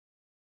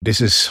This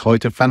is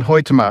Hoyte Van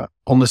Hoytema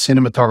on the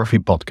Cinematography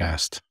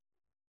podcast.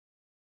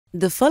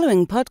 The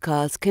following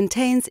podcast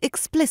contains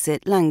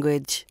explicit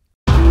language.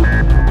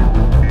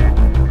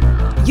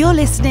 You're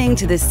listening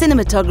to the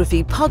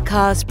Cinematography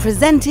podcast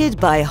presented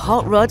by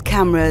Hot Rod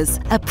Cameras,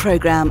 a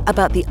program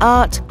about the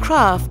art,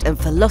 craft, and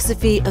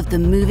philosophy of the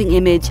moving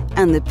image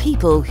and the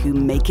people who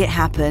make it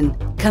happen.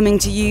 Coming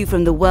to you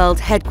from the world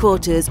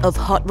headquarters of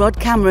Hot Rod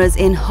Cameras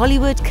in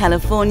Hollywood,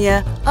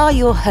 California, are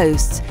your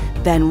hosts,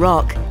 Ben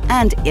Rock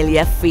and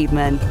Ilya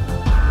Friedman.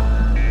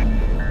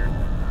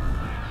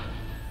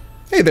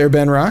 Hey there,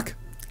 Ben Rock.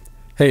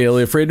 Hey,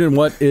 Ilya Friedman,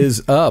 what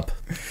is up?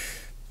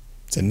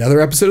 It's another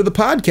episode of the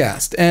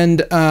podcast.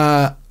 And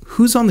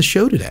who's on the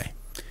show today?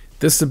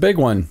 This is a big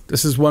one.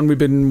 This is one we've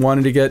been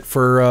wanting to get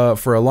for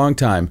a long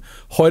time.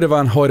 Hoyte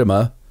Van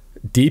Hoytema,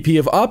 DP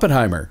of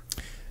Oppenheimer.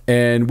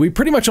 And we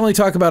pretty much only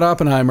talk about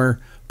Oppenheimer,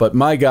 but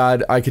my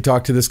God, I could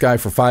talk to this guy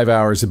for 5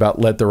 hours about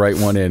Let the Right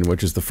One In,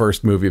 which is the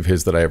first movie of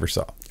his that I ever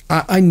saw.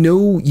 I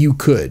know you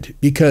could,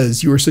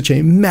 because you were such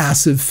a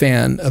massive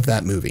fan of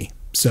that movie.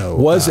 So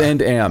was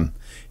and am.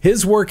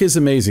 His work is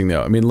amazing,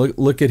 though. I mean,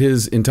 look at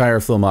his entire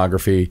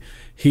filmography.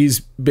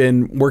 He's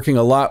been working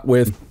a lot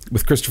with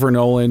Christopher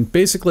Nolan.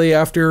 Basically,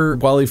 after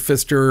Wally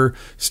Pfister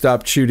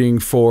stopped shooting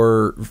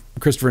for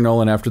Christopher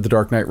Nolan after The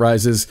Dark Knight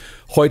Rises,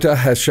 Hoyte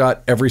has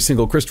shot every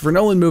single Christopher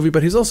Nolan movie,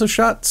 but he's also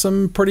shot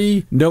some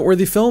pretty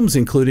noteworthy films,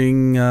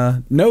 including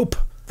Nope,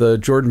 the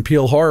Jordan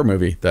Peele horror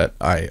movie that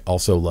I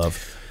also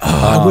love.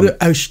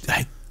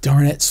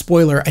 Darn it,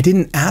 spoiler, I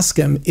didn't ask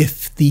him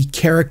if the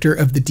character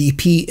of the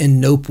DP in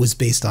Nope was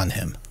based on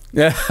him.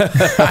 Yeah,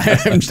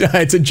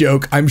 it's a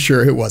joke. I'm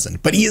sure it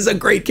wasn't, but he is a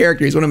great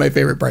character. He's one of my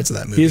favorite parts of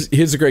that movie.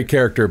 He's a great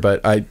character,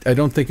 but I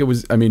don't think it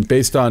was. I mean,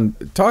 based on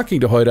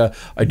talking to Hoyte,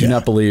 I do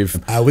not believe.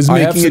 I was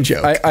making a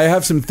joke. I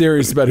have some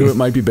theories about who it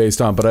might be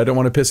based on, but I don't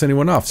want to piss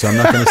anyone off, so I'm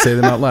not going to say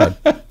them out loud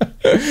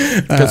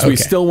because we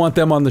still want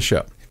them on the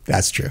show.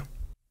 That's true.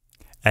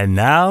 And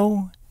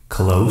now,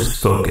 close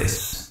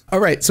focus. All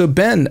right, so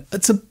Ben,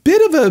 it's a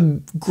bit of a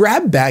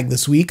grab bag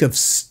this week of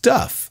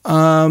stuff.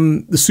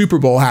 The Super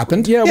Bowl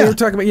happened. Yeah, we were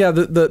talking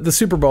about the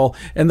Super Bowl,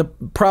 and the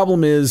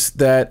problem is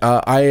that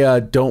I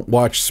don't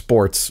watch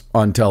sports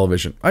on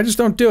television. I just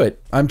don't do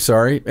it. I'm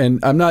sorry, and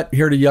I'm not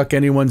here to yuck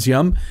anyone's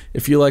yum.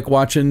 If you like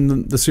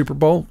watching the Super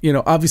Bowl, you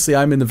know, obviously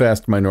I'm in the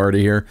vast minority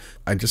here.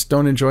 I just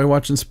don't enjoy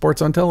watching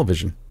sports on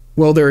television.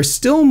 Well, there are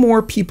still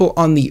more people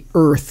on the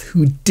earth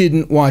who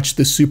didn't watch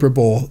the Super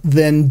Bowl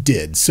than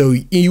did. So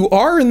you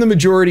are in the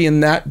majority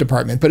in that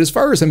department. But as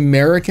far as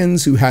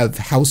Americans who have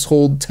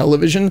household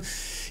television,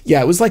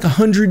 yeah, it was like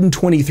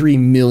 123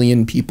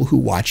 million people who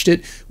watched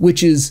it,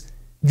 which is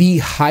the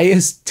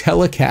highest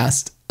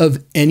telecast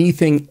of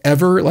anything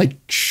ever, like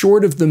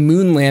short of the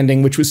moon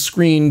landing, which was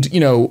screened, you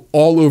know,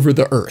 all over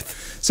the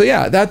earth. So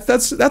yeah,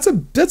 that's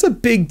a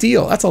big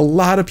deal. That's a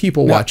lot of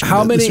people watching.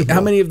 How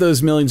many of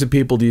those millions of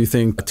people do you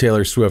think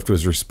Taylor Swift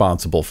was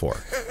responsible for?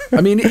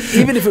 I mean,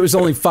 even if it was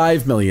only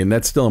 5 million,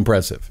 that's still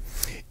impressive.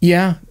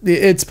 Yeah,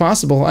 it's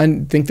possible. I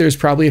think there's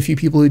probably a few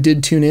people who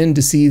did tune in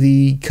to see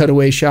the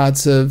cutaway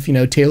shots of, you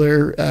know,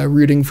 Taylor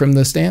rooting from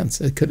the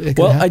stands. It could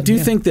happen, I do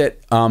think that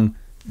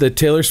the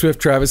Taylor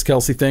Swift Travis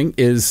Kelce thing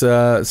is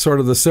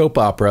sort of the soap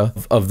opera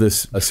of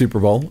this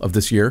Super Bowl of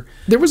this year.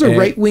 There was a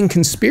right-wing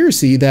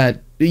conspiracy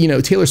that, you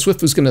know, Taylor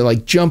Swift was going to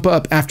like jump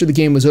up after the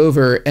game was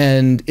over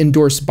and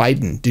endorse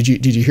Biden. Did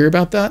you hear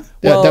about that?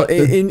 Well,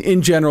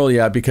 in general,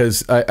 yeah,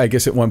 because I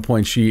guess at one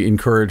point she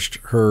encouraged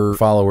her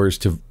followers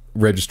to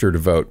register to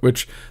vote,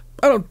 which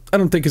I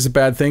don't think is a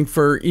bad thing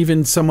for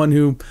even someone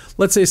who,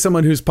 let's say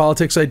someone whose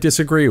politics I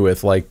disagree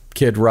with, like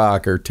Kid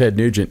Rock or Ted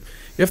Nugent.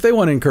 If they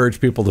want to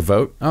encourage people to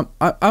vote,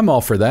 I'm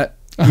all for that.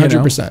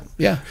 100%.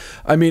 Yeah.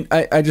 I mean,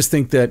 I just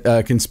think that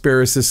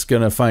conspiracists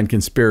going to find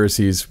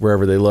conspiracies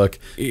wherever they look.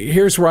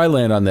 Here's where I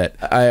land on that.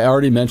 I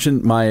already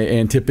mentioned my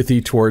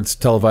antipathy towards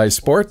televised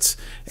sports.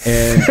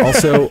 And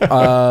also,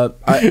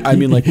 I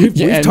mean, like,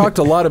 we've talked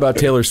a lot about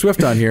Taylor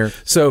Swift on here.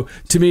 So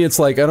to me, it's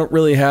like I don't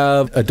really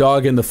have a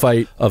dog in the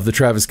fight of the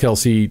Travis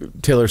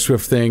Kelce Taylor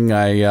Swift thing.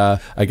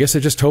 I guess I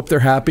just hope they're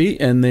happy.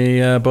 And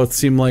they both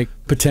seem like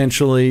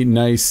potentially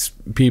nice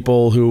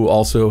people who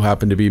also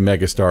happen to be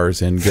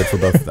megastars, and good for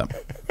both of them.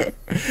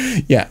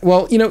 Yeah,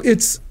 well, you know,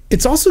 it's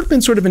also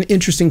been sort of an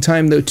interesting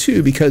time, though,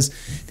 too, because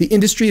the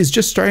industry is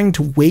just starting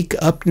to wake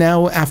up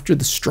now after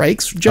the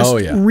strikes. Just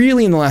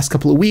really in the last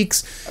couple of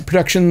weeks,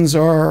 productions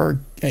are,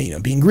 you know,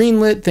 being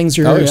greenlit. Things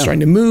are starting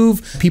to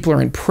move. People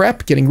are in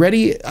prep, getting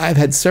ready. I've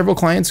had several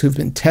clients who've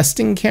been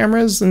testing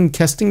cameras and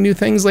testing new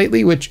things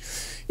lately, which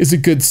is a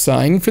good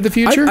sign for the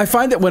future. I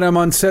find that when I'm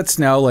on sets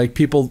now, like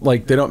people,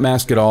 like they don't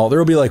mask at all. There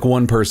will be like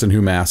one person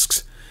who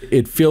masks.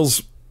 It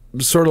feels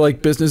sort of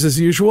like business as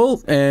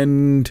usual,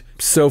 and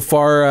so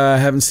far I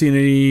haven't seen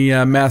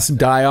any mass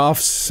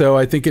die-offs, so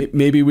I think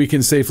maybe we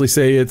can safely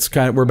say it's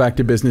we're back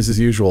to business as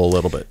usual a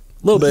little bit.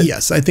 A little bit.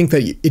 Yes, I think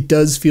that it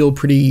does feel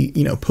pretty,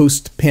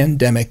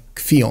 post-pandemic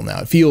feel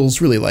now. It feels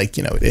really like,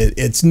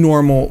 it's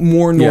normal,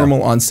 more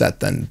normal on set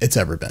than it's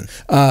ever been.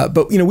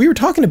 But, we were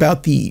talking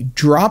about the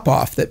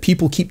drop-off that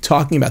people keep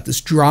talking about, this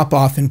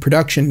drop-off in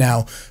production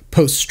now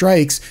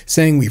post-strikes,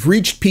 saying we've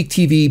reached peak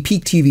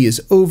TV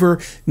is over,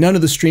 none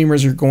of the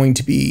streamers are going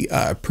to be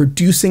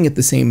producing at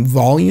the same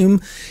volume.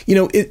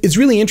 It's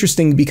really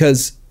interesting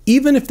because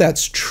even if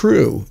that's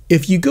true,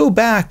 if you go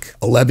back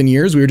 11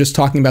 years, we were just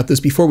talking about this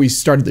before we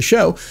started the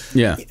show.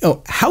 Yeah.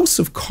 House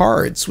of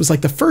Cards was like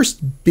the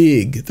first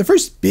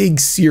big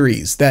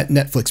series that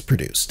Netflix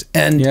produced.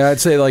 And Yeah, I'd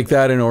say like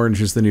that and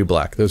Orange is the New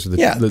Black. Those are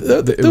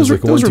the those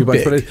were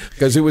big.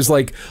 Because it was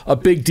like a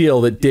big deal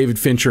that David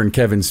Fincher and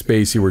Kevin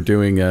Spacey were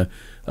doing a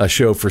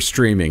show for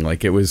streaming.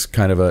 Like it was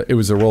kind of a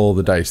roll of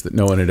the dice that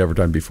no one had ever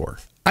done before.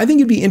 I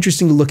think it'd be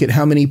interesting to look at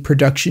how many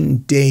production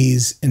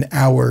days and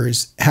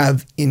hours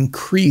have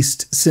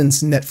increased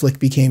since Netflix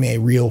became a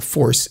real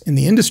force in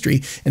the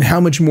industry, and how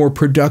much more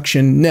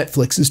production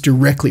Netflix is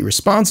directly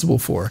responsible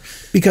for.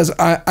 Because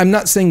I'm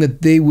not saying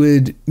that they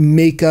would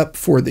make up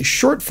for the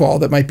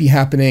shortfall that might be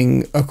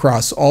happening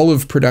across all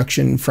of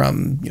production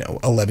from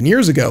 11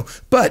 years ago,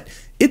 but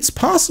it's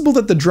possible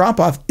that the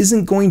drop-off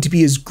isn't going to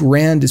be as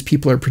grand as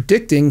people are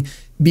predicting,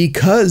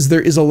 because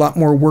there is a lot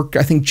more work,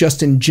 I think,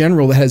 just in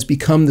general, that has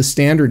become the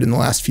standard in the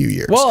last few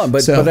years. Well,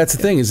 but that's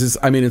the thing is,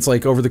 it's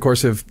like over the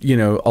course of,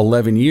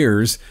 11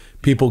 years,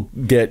 people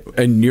get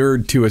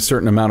inured to a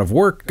certain amount of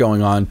work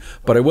going on.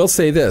 But I will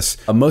say this,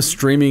 most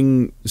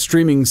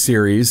streaming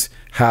series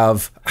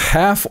have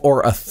half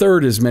or a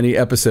third as many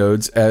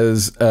episodes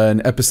as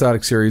an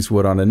episodic series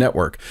would on a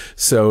network.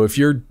 So if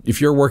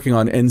you're working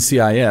on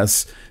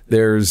NCIS,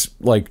 there's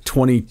like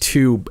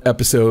 22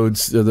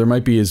 episodes. There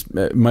might be as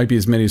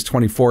many as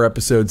 24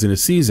 episodes in a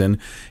season,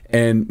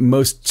 and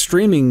most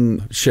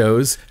streaming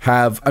shows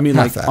have.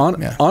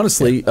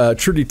 Honestly,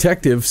 True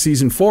Detective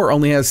season 4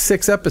 only has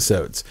 6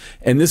 episodes,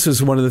 and this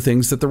was one of the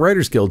things that the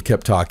Writers Guild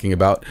kept talking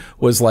about.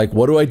 Was like,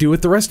 what do I do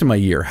with the rest of my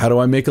year? How do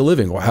I make a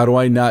living? Or how do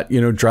I not,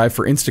 drive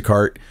for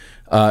Instacart?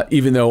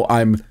 Even though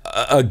I'm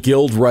a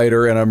guild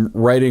writer and I'm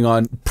writing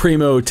on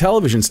primo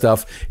television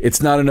stuff,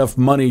 it's not enough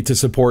money to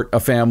support a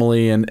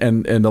family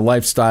and a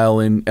lifestyle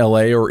in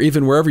LA or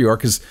even wherever you are.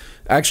 Because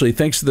actually,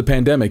 thanks to the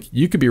pandemic,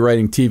 you could be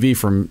writing TV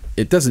from,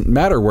 it doesn't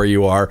matter where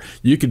you are.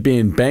 You could be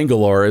in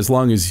Bangalore as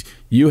long as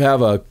you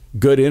have a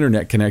good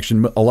internet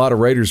connection. A lot of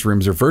writers'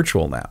 rooms are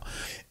virtual now.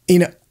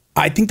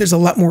 I think there's a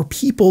lot more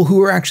people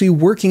who are actually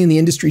working in the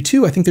industry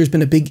too. I think there's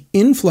been a big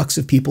influx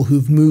of people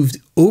who've moved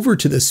over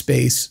to this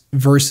space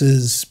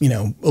versus,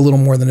 a little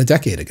more than a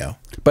decade ago.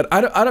 But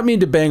I don't mean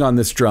to bang on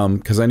this drum,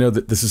 because I know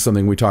that this is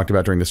something we talked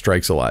about during the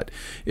strikes a lot,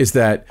 is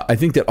that I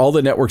think that all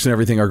the networks and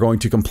everything are going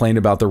to complain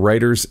about the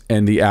writers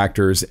and the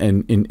actors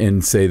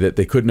and say that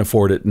they couldn't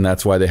afford it and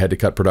that's why they had to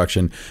cut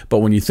production. But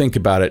when you think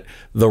about it,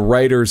 the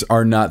writers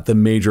are not the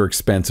major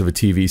expense of a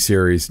TV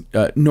series,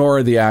 nor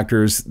are the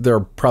actors. There are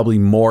probably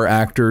more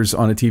actors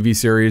on a TV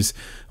series.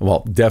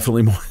 Well,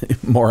 definitely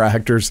more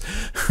actors,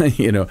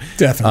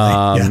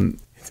 Definitely.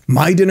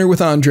 My Dinner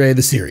with Andre,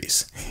 the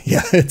series.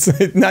 Yeah, it's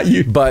not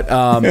you. But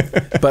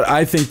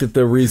I think that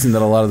the reason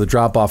that a lot of the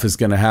drop-off is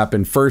going to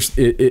happen, first,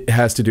 it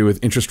has to do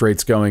with interest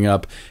rates going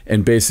up.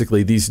 And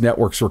basically, these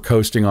networks were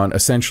coasting on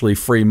essentially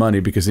free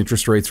money because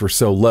interest rates were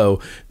so low.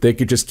 They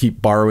could just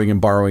keep borrowing and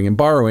borrowing and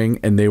borrowing,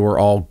 and they were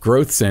all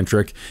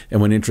growth-centric.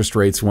 And when interest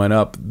rates went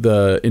up,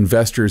 the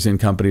investors in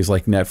companies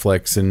like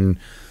Netflix and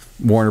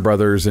Warner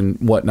Brothers and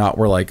whatnot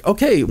were like,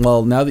 okay,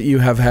 well, now that you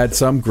have had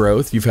some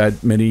growth, you've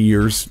had many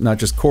years, not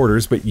just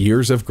quarters, but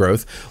years of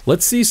growth,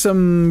 let's see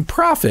some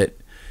profit.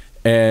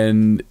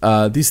 And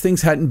these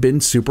things hadn't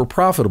been super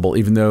profitable,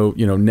 even though,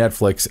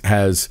 Netflix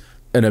has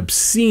an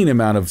obscene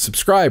amount of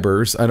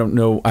subscribers. I don't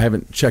know. I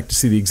haven't checked to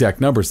see the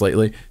exact numbers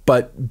lately.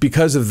 But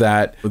because of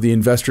that, the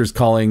investors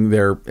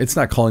it's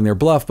not calling their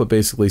bluff, but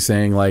basically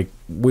saying like,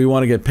 we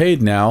want to get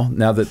paid now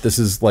that this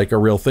is like a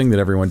real thing that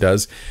everyone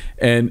does.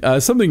 And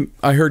something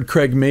I heard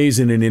Craig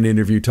Mazin in an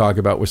interview talk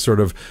about was sort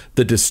of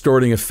the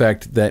distorting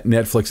effect that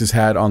Netflix has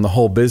had on the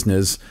whole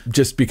business,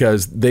 just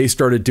because they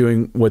started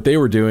doing what they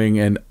were doing,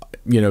 and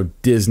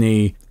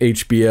Disney,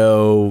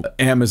 HBO,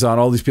 Amazon,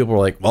 all these people were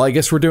like, well, I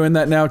guess we're doing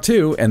that now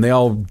too. And they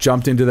all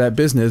jumped into that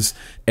business,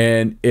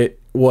 and it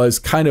was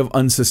kind of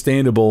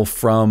unsustainable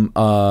from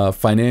a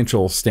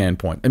financial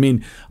standpoint. I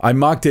mean, I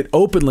mocked it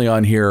openly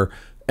on here,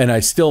 and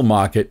I still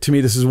mock it. To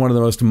me, this is one of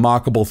the most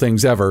mockable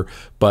things ever.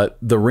 But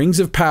The Rings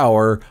of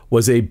Power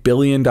was a $1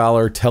 billion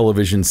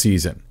television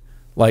season.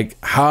 Like,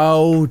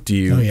 how do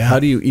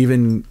you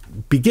even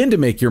begin to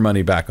make your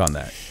money back on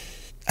that?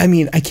 I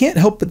mean, I can't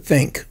help but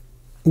think,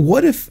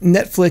 what if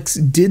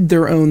Netflix did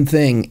their own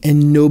thing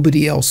and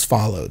nobody else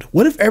followed?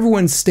 What if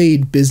everyone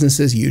stayed business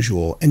as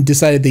usual and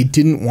decided they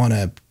didn't want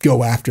to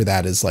go after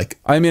that as like...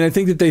 I mean, I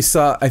think that they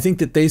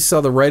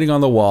saw the writing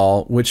on the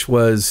wall, which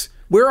was...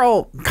 We're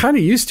all kind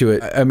of used to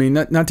it. I mean,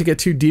 not to get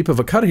too deep of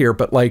a cut here,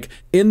 but like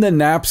in the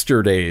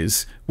Napster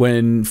days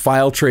when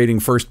file trading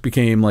first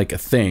became like a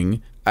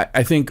thing,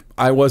 I think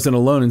I wasn't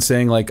alone in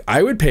saying, like,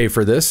 I would pay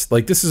for this.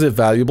 Like, this is a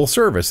valuable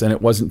service. And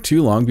it wasn't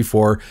too long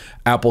before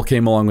Apple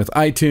came along with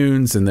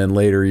iTunes, and then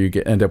later you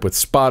end up with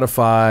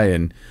Spotify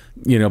and,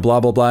 you know, blah,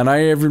 blah, blah. And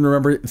I even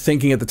remember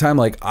thinking at the time,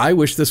 like, I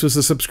wish this was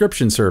a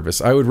subscription service.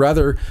 I would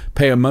rather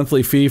pay a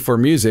monthly fee for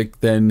music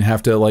than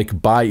have to,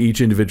 like, buy each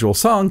individual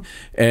song.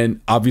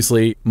 And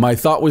obviously my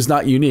thought was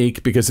not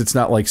unique, because it's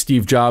not like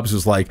Steve Jobs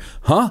was like,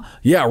 huh?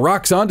 Yeah,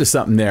 rock's onto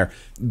something there.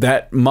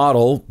 That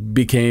model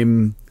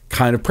became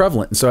kind of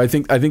prevalent. And so I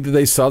think that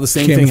they saw the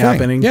same thing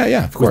happening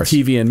of course,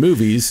 with TV and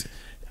movies.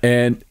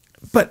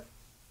 But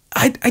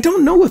I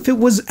don't know if it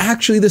was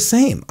actually the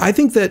same. I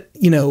think that,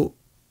 you know,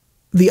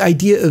 the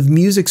idea of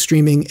music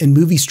streaming and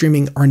movie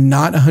streaming are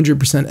not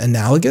 100%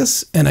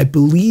 analogous. And I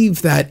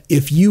believe that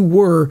if you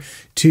were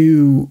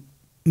to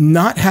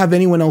not have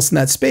anyone else in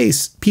that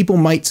space, people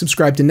might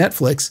subscribe to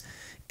Netflix.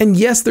 And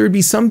yes, there would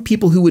be some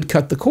people who would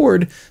cut the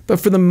cord,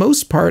 but for the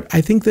most part, I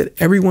think that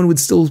everyone would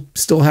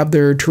still have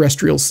their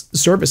terrestrial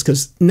service,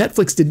 because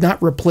Netflix did not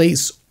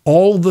replace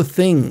all the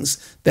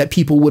things that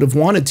people would have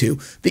wanted to.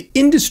 The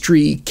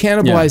industry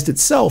cannibalized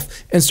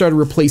itself and started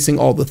replacing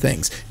all the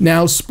things.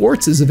 Now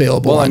sports is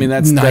available. Well, I mean,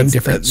 that's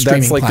different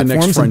streaming that's like platforms.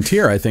 The next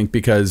frontier, I think,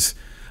 because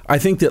I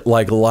think that,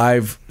 like,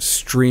 live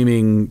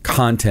streaming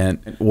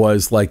content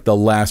was like the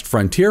last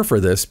frontier for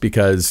this,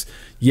 because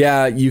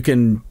yeah, you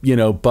can, you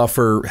know,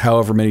 buffer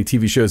however many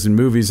TV shows and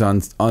movies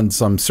on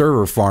some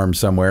server farm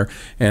somewhere,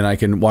 and I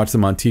can watch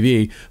them on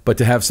TV, but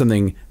to have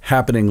something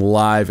happening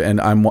live, and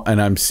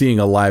I'm seeing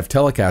a live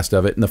telecast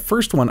of it. And the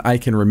first one I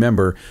can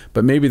remember,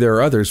 but maybe there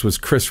are others, was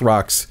Chris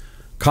Rock's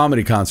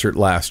comedy concert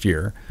last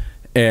year.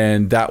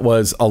 And that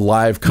was a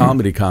live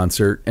comedy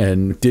concert,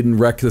 and didn't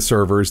wreck the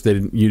servers.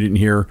 You didn't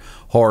hear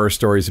horror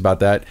stories about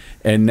that.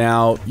 And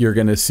now you're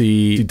going to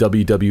see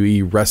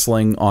WWE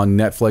wrestling on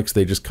Netflix.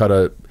 They just cut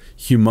a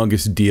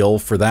humongous deal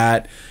for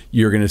that.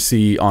 You're going to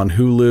see on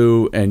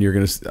Hulu, and you're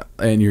going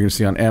to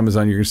see on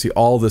Amazon. You're going to see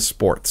all the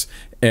sports.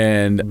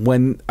 And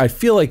when I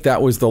feel like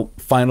that was the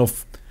final,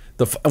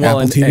 Apple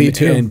TV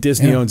too, and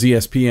Disney owns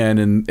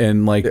ESPN,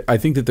 and like, I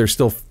think that they're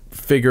still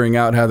figuring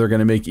out how they're going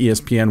to make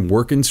ESPN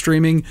work in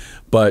streaming,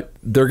 but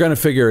they're going to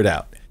figure it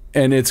out.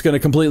 And it's going to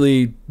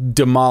completely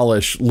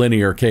demolish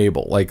linear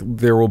cable. Like,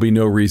 there will be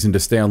no reason to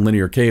stay on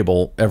linear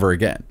cable ever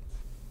again.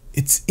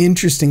 It's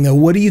interesting, though.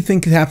 What do you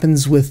think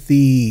happens with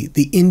the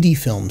indie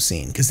film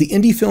scene? Because the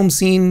indie film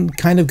scene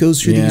kind of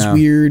goes through these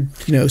weird,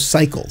 you know,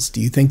 cycles. Do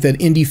you think that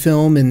indie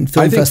film and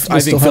film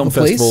festivals still have a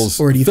place?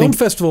 Or do you think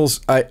festivals,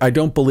 I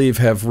don't believe,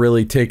 have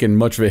really taken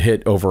much of a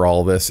hit over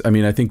all this. I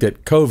mean, I think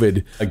that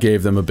COVID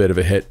gave them a bit of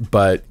a hit,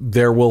 but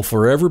there will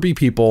forever be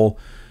people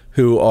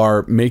who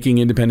are making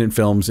independent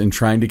films and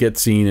trying to get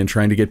seen and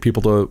trying to get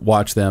people to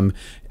watch them,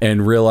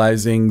 and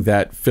realizing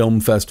that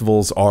film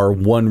festivals are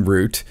one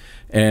route.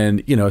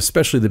 And, you know,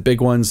 especially the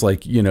big ones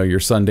like, you know, your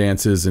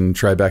Sundances and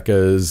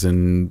Tribecas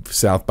and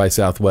South by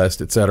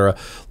Southwest, etc.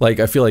 Like,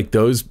 I feel like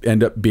those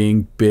end up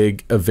being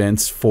big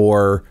events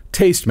for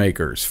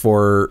tastemakers,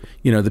 for,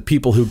 you know, the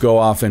people who go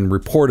off and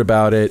report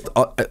about it.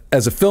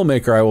 As a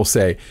filmmaker, I will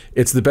say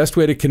it's the best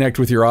way to connect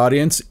with your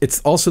audience.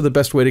 It's also the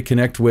best way to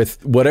connect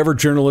with whatever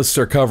journalists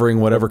are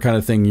covering whatever kind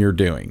of thing you're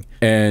doing.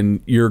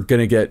 And you're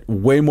going to get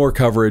way more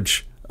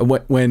coverage.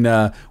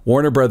 When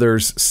Warner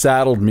Brothers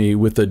saddled me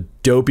with the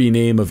dopey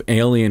name of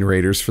Alien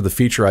Raiders for the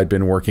feature I'd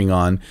been working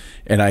on,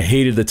 and I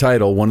hated the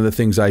title, one of the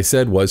things I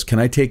said was, can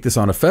I take this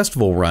on a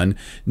festival run,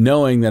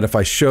 knowing that if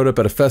I showed up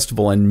at a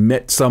festival and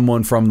met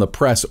someone from the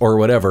press or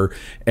whatever,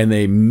 and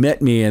they met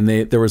me and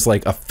there was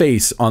like a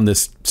face on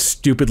this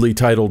stupidly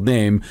titled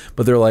name,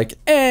 but they're like,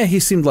 he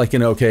seemed like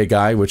an okay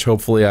guy, which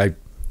hopefully I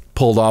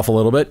pulled off a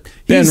little bit.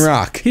 Ben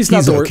Rock. He's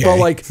not the worst. Well,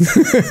 like,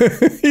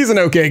 he's an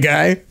okay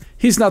guy.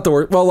 He's not the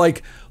worst. Well,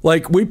 like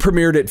we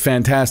premiered at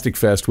Fantastic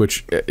Fest,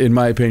 which in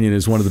my opinion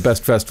is one of the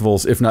best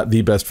festivals, if not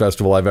the best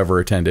festival I've ever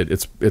attended.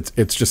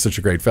 It's just such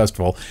a great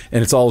festival,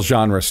 and it's all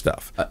genre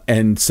stuff.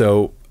 And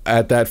so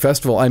at that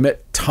festival, I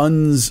met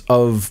tons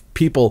of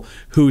people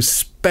who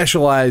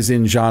specialize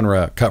in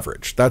genre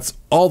coverage. That's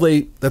all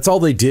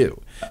they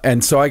do.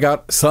 And so I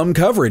got some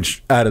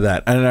coverage out of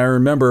that. And I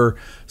remember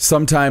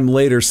sometime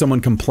later someone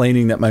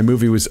complaining that my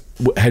movie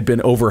had been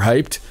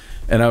overhyped,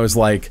 and I was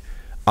like,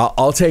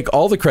 I'll take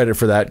all the credit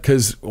for that,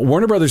 because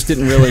Warner Brothers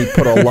didn't really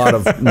put a lot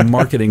of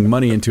marketing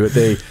money into it.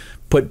 They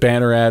put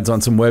banner ads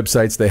on some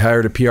websites. They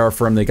hired a PR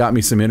firm. They got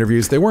me some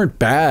interviews. They weren't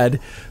bad,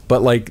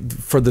 but like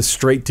for the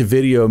straight to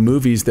video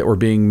movies that were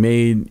being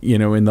made, you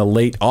know, in the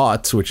late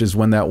aughts, which is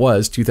when that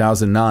was,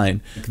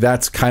 2009,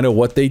 that's kind of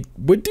what they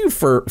would do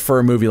for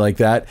a movie like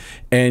that.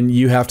 And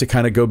you have to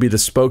kind of go be the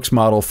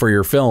spokesmodel for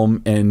your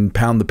film and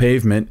pound the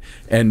pavement.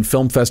 And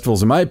film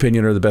festivals, in my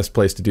opinion, are the best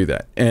place to do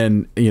that.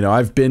 And, you know,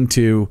 I've been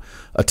to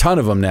a ton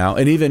of them now.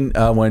 And even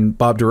when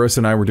Bob DeRosa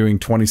and I were doing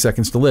 20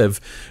 Seconds to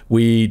Live,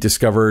 we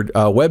discovered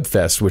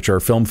WebFest, which are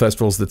film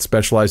festivals that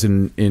specialize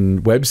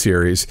in web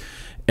series.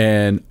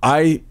 And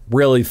I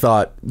really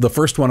thought the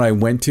first one I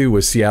went to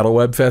was Seattle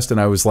Web Fest, and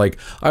I was like,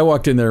 I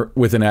walked in there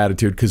with an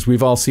attitude, because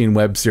we've all seen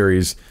web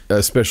series,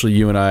 especially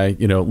you and I,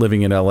 you know,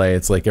 living in LA.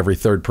 It's like every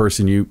third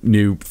person you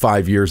knew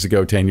 5 years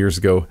ago, 10 years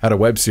ago had a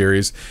web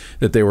series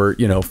that they were,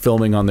 you know,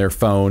 filming on their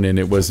phone, and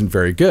it wasn't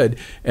very good.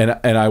 And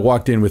I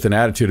walked in with an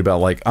attitude about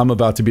like, I'm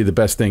about to be the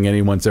best thing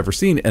anyone's ever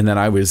seen. And then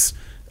I was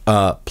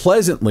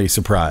pleasantly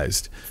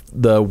surprised.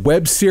 The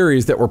web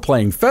series that were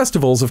playing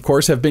festivals, of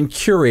course, have been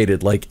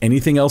curated like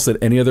anything else at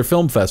any other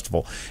film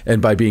festival.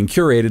 And by being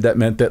curated, that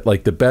meant that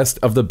like the best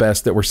of the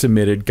best that were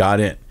submitted got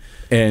in.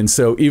 And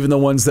so even the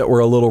ones that were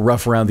a little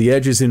rough around the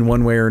edges in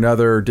one way or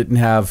another, didn't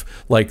have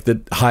like the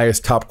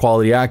highest top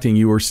quality acting,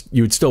 you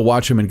would still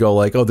watch them and go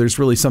like, oh, there's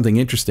really something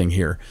interesting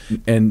here.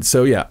 And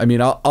so, yeah, I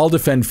mean, I'll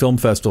defend film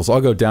festivals.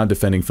 I'll go down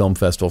defending film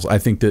festivals. I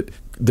think that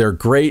they're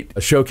great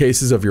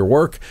showcases of your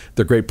work.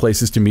 They're great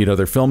places to meet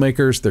other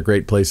filmmakers. They're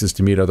great places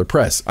to meet other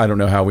press. I don't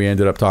know how we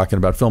ended up talking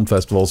about film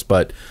festivals,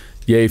 but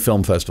yay,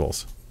 film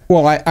festivals.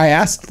 Well, I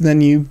asked,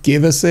 then you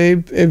gave us a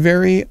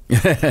very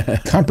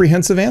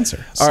comprehensive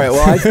answer. So. All right,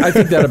 well, I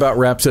think that about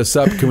wraps us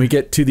up. Can we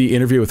get to the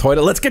interview with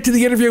Hoyte? Let's get to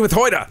the interview with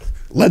Hoyte.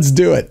 Let's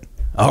do it.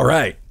 All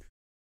right.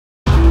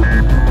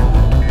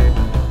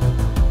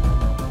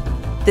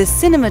 The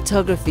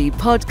Cinematography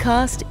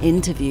Podcast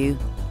Interview.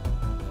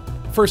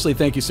 Firstly,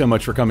 thank you so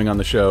much for coming on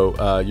the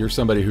show. You're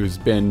somebody who's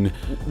been,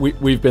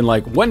 we've been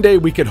like, one day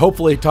we could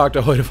hopefully talk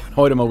to Hoyte Van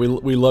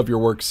Hoytema. We love your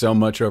work so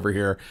much over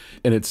here.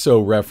 And it's so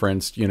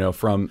referenced, you know,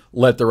 from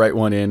Let the Right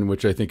One In,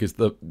 which I think is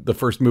the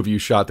first movie you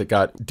shot that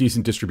got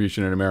decent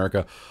distribution in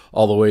America,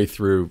 all the way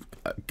through,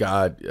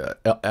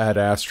 Ad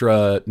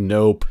Astra,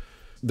 Nope.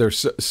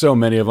 There's so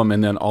many of them,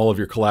 and then all of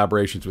your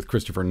collaborations with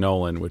Christopher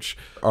Nolan, which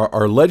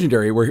are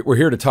legendary. We're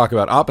here to talk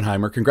about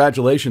Oppenheimer.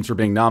 Congratulations for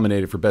being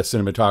nominated for Best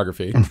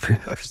Cinematography.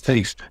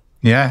 Thanks.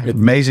 Yeah,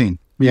 amazing.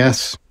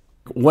 Yes.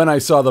 When I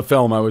saw the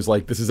film, I was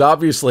like, this is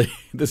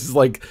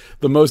like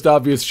the most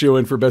obvious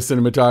shoe-in for Best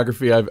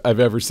Cinematography I've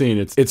ever seen.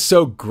 It's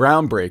so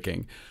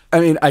groundbreaking. I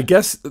mean, I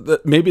guess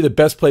maybe the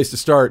best place to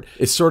start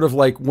is sort of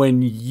like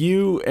when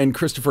you and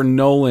Christopher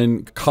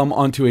Nolan come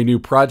onto a new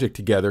project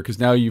together, because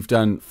now you've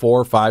done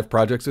 4 or 5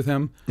 projects with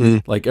him,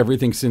 like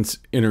everything since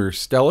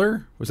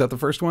Interstellar. Was that the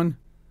first one?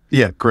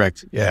 Yeah,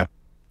 correct. Yeah.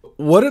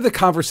 What are the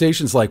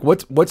conversations like?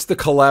 What's the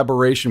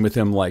collaboration with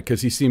him like?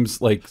 Because he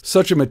seems like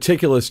such a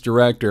meticulous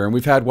director, and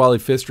we've had Wally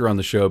Pfister on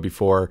the show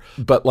before,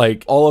 but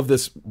like all of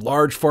this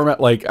large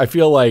format, like I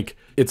feel like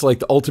it's like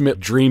the ultimate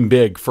dream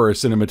big for a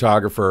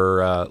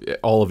cinematographer,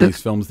 all of these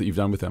films that you've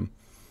done with him.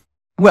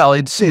 Well,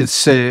 it's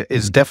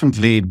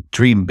definitely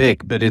dream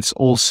big, but it's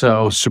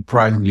also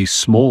surprisingly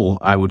small,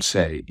 I would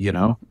say, you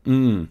know?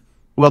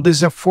 Well, this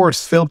is our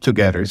 4th film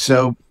together,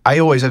 so I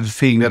always have the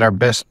feeling that our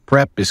best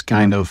prep is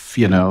kind of,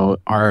 you know,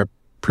 our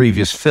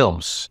previous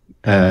films.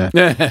 And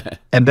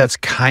that's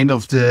kind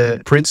of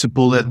the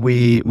principle that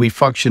we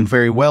function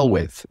very well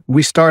with.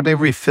 We start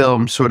every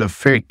film sort of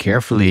very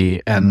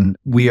carefully, and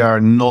we are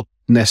not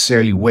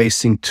necessarily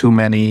wasting too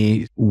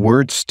many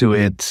words to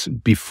it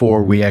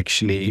before we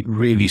actually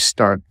really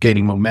start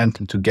gaining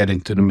momentum to get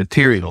into the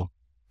material.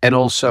 And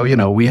also, you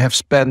know, we have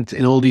spent,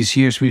 in all these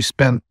years, we've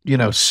spent, you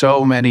know,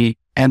 so many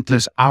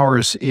endless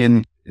hours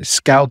in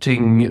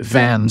scouting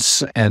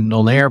vans and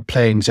on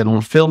airplanes and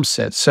on film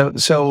sets.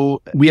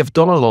 So we have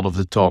done a lot of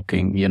the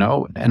talking, you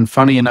know. And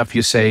funny enough,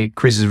 you say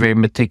Chris is a very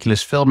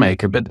meticulous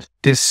filmmaker, but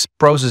this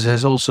process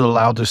has also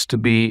allowed us to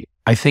be,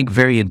 I think,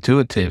 very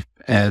intuitive.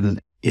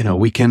 And, you know,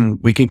 we can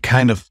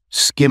kind of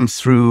skim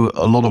through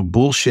a lot of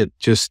bullshit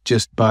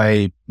just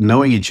by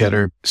knowing each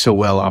other so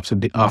well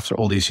after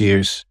all these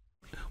years.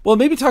 Well,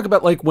 maybe talk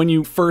about like when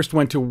you first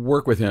went to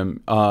work with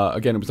him.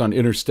 Again, it was on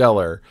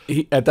Interstellar.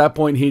 At that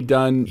point, he'd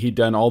done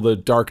all the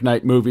Dark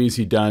Knight movies.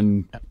 He'd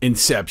done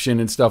Inception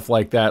and stuff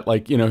like that.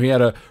 Like, you know, he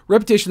had a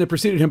reputation that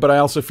preceded him. But I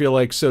also feel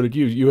like so did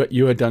you.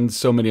 You had done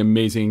so many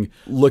amazing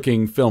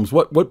looking films.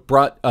 What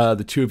brought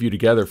the two of you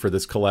together for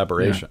this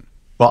collaboration? Yeah.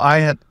 Well,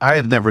 I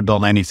had never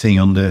done anything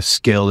on the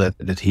scale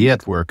that he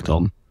had worked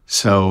on.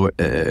 So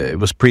it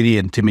was pretty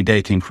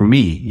intimidating for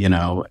me, you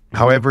know.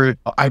 However,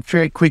 I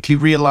very quickly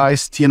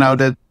realized, you know,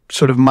 that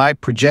sort of my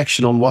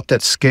projection on what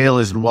that scale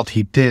is and what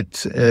he did,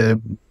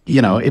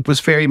 you know, it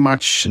was very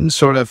much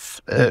sort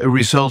of a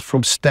result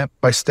from step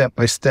by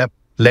step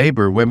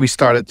labor. When we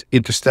started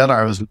Interstellar,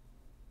 I was,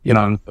 you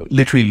know,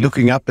 literally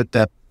looking up at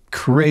that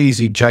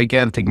crazy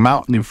gigantic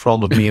mountain in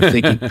front of me and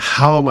thinking,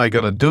 how am I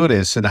going to do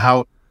this? And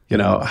how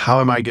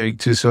am I going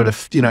to sort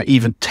of, you know,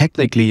 even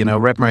technically, you know,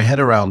 wrap my head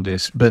around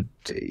this? But,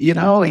 you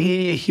know,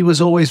 he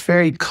was always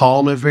very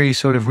calm and very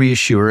sort of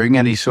reassuring.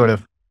 And he sort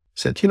of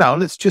said, you know,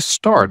 let's just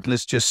start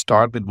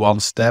with one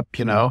step,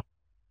 you know,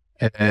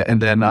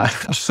 and then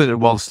after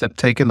one step,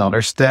 take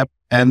another step.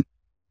 And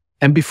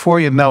before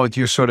you know it,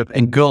 you're sort of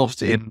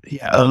engulfed in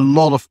a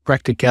lot of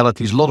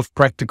practicalities, a lot of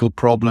practical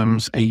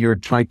problems. And you're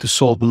trying to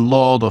solve a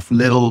lot of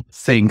little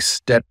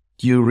things that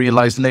you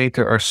realize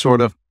later are sort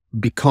of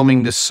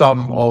becoming the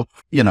sum of,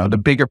 you know, the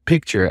bigger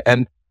picture.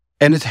 And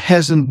And it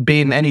hasn't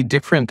been any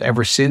different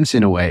ever since,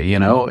 in a way. You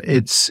know,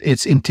 it's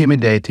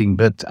intimidating,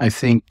 but I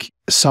think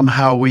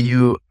somehow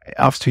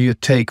after you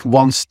take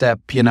one step,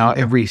 you know,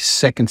 every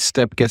second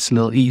step gets a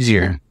little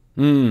easier.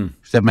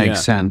 If that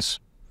makes sense.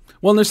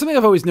 Well, and there's something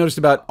I've always noticed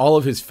about all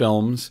of his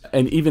films,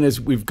 and even as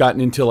we've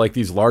gotten into like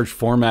these large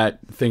format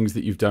things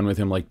that you've done with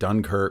him, like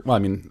Dunkirk. Well, I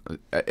mean,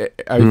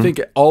 I think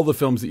all the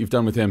films that you've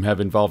done with him have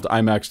involved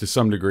IMAX to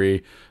some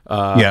degree.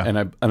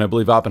 And I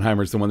believe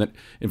Oppenheimer is the one that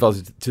involves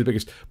it to the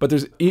biggest. But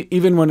there's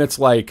even when it's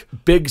like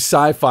big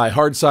sci-fi,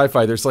 hard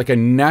sci-fi, there's like a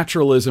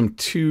naturalism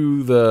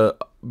to the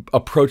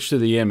approach to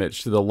the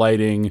image, to the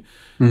lighting,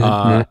 the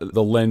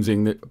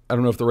lensing. I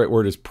don't know if the right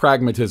word is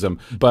pragmatism,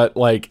 but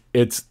like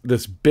it's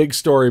this big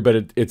story,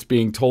 but it's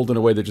being told in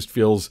a way that just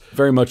feels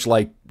very much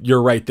like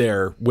you're right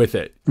there with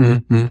it.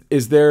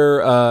 Is there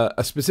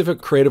a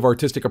specific creative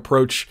artistic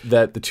approach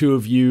that the two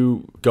of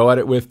you go at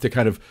it with to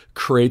kind of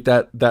create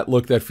that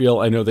look, that feel?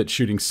 I know that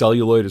shooting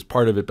celluloid is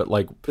part of it, but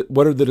like,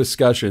 what are the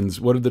discussions?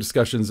 What are the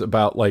discussions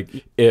about,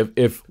 like,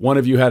 if one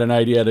of you had an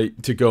idea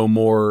to go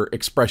more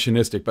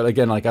expressionistic? But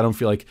again, like, I don't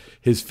feel like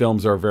his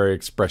films are very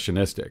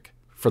expressionistic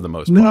for the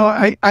most part. No,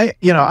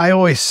 I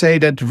always say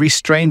that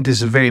restraint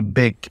is a very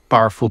big,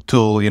 powerful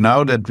tool, you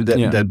know,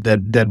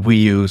 that we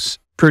use.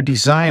 Per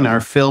design, our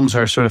films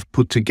are sort of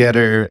put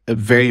together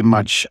very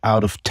much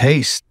out of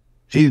taste.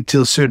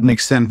 To a certain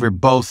extent, we're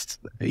both,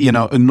 you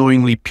know,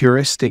 annoyingly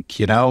puristic.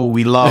 You know,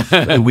 we love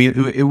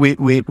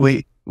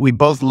we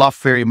both love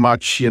very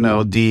much, you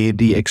know,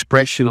 the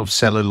expression of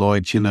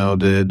celluloid. You know,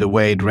 the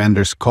way it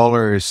renders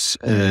colors.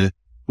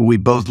 We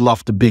both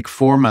love the big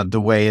format,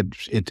 the way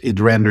it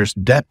renders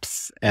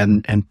depth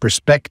and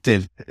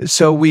perspective.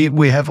 So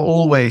we have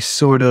always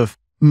sort of,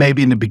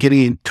 maybe in the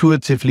beginning,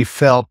 intuitively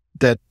felt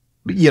that,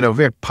 you know,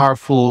 very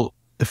powerful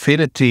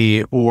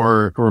affinity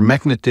or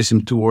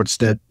magnetism towards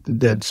that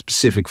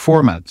specific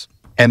format.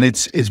 And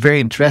it's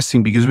very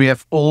interesting because we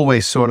have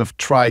always sort of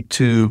tried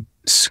to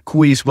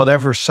squeeze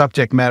whatever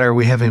subject matter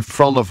we have in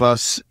front of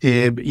us,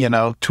 you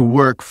know, to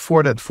work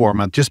for that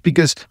format. Just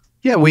because,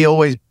 we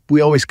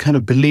always kind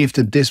of believed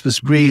that this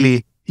was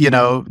really, you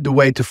know, the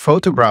way to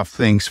photograph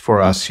things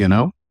for us, you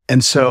know.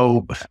 And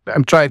so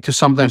I'm trying to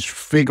sometimes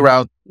figure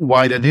out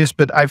why that is,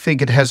 but I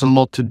think it has a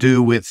lot to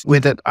do with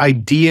that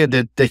idea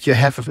that you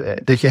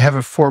have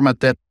a format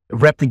that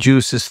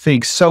reproduces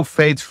things so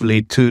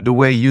faithfully to the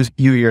way you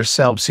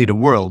yourself see the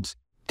world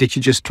that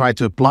you just try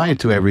to apply it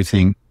to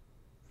everything.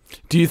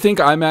 Do you think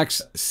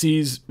IMAX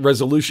sees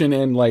resolution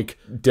and like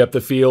depth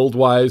of field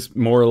wise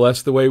more or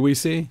less the way we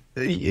see?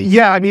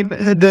 Yeah, I mean,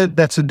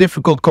 that's a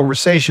difficult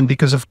conversation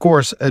because, of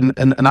course, an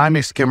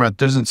IMAX camera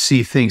doesn't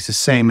see things the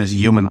same as a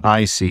human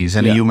eye sees,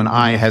 and a human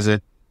eye has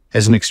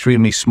an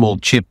extremely small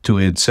chip to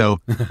it.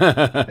 So,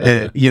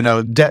 you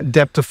know,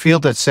 depth of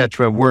field,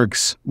 etc.,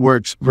 works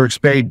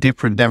very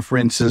different than, for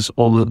instance,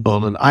 on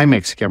an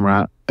IMAX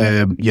camera.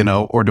 You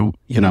know, or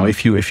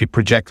if you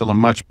project on a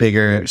much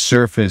bigger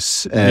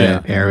surface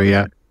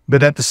area,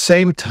 but at the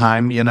same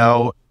time, you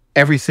know,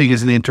 everything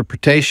is an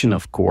interpretation,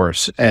 of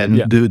course, and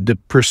the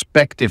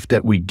perspective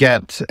that we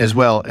get, as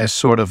well as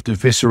sort of the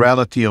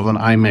viscerality of an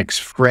IMAX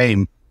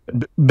frame.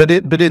 But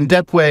in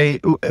that way,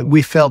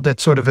 we felt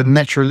that sort of a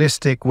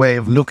naturalistic way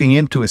of looking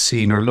into a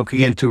scene or looking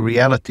into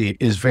reality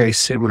is very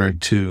similar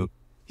to,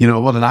 you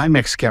know, what an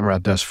IMAX camera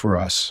does for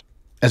us.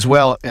 As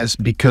well as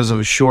because of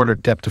a shorter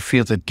depth of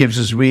field, it gives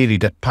us really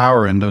that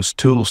power and those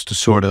tools to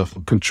sort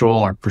of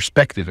control our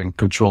perspective and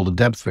control the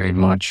depth very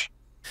much.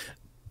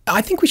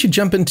 I think we should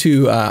jump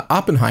into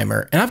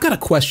Oppenheimer. And I've got a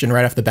question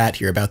right off the bat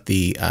here about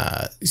the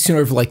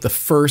sort of like the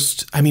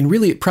first, I mean,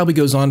 really, it probably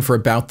goes on for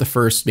about the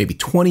first maybe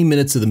 20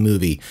 minutes of the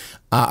movie.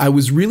 I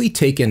was really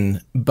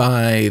taken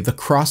by the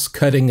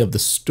cross-cutting of the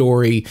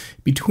story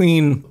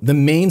between the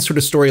main sort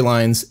of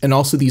storylines and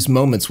also these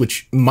moments,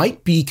 which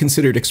might be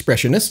considered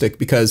expressionistic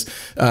because,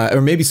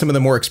 or maybe some of the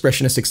more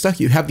expressionistic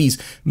stuff, you have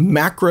these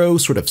macro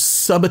sort of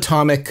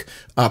subatomic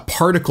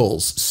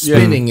particles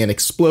spinning and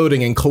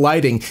exploding and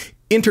colliding,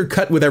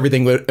 intercut with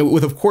everything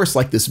with of course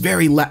like this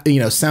very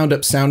sound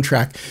up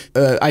soundtrack.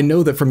 I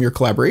know that from your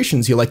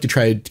collaborations you like to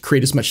try to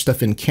create as much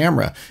stuff in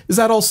camera. Is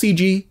that all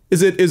CG?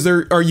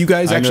 Are you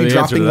guys actually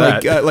dropping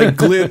like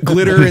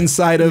glitter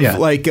inside of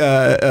like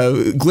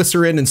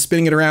glycerin and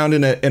spinning it around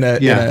in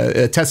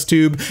a test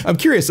tube? I'm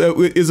curious,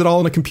 is it all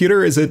in a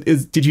computer?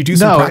 Did you do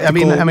some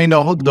practical? I mean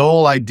the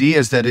whole idea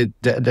is that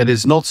that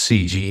is not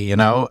CG, you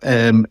know,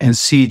 and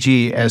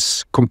CG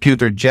as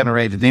computer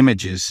generated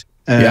images.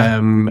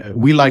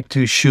 We like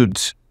to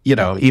shoot, you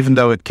know, even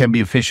though it can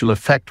be a visual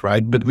effect,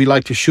 right? But we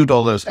like to shoot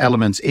all those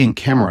elements in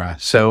camera.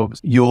 So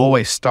you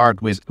always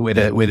start with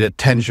a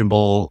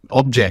tangible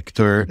object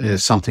or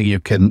something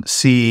you can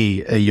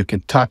see, you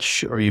can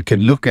touch, or you can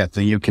look at,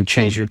 and you can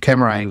change your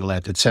camera angle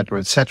at, etc.,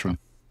 etc.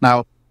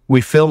 Now,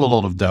 we film a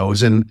lot of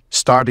those, and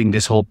starting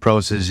this whole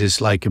process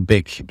is like a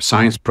big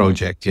science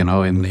project, you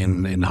know,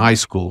 in high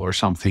school or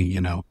something,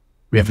 you know.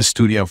 We have a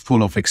studio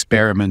full of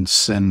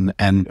experiments, and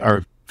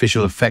our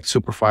visual effects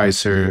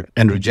supervisor,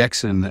 Andrew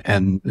Jackson,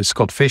 and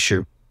Scott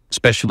Fisher,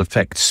 special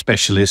effects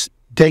specialist,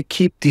 they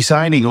keep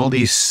designing all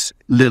these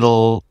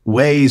little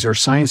ways or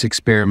science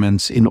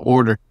experiments in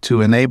order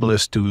to enable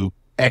us to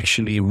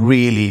actually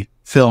really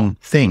film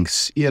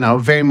things,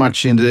 very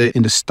much in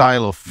the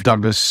style of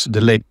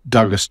the late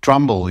Douglas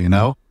Trumbull,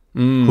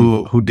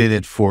 who did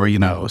it for,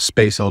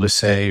 Space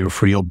Odyssey or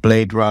for your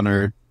Blade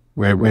Runner,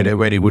 where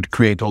they would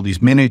create all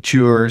these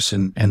miniatures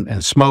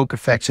and smoke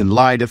effects and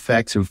light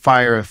effects and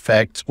fire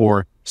effects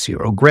or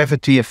zero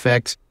gravity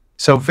effects.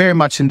 So very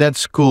much in that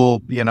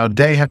school,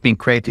 they have been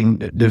creating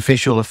the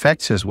visual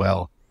effects as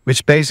well,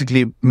 which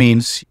basically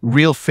means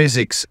real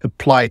physics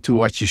applied to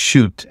what you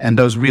shoot. And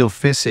those real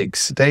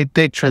physics,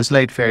 they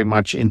translate very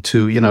much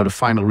into, the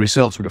final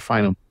results or the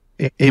final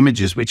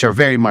images, which are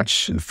very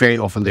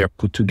often they're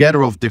put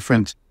together of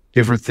different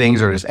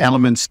things, or there's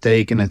elements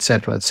taken,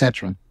 etc.,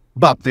 etc.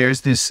 But there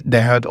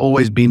had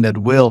always been that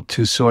will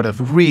to sort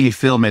of really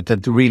film it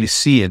and to really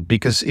see it,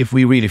 because if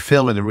we really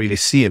film it and really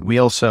see it, we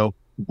also,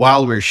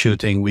 while we're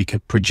shooting, we can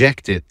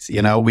project it.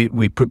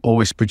 We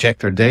always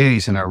project our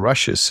dailies and our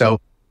rushes. So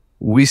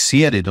we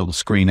see it on the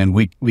screen and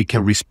we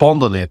can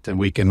respond on it, and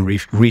we can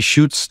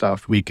reshoot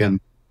stuff. We can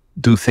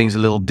do things a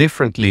little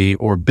differently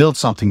or build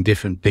something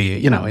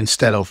differently.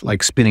 Instead of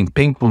like spinning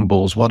ping pong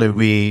balls, what if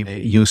we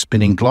use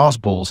spinning glass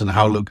balls, and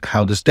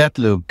how does that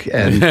look?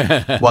 And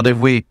what if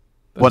we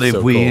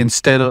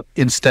instead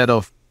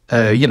of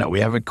we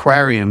have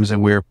aquariums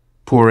and we're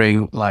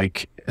pouring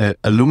like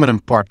aluminum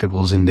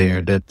particles in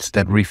there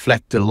that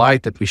reflect the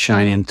light that we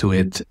shine into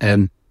it,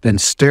 and then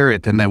stir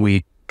it, and then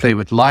we play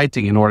with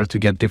lighting in order to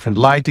get different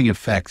lighting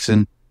effects.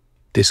 And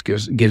this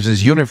gives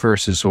us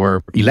universes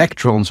or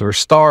electrons or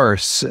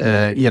stars,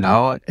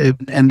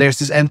 and there's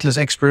this endless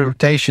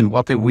experimentation.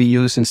 What if we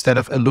use, instead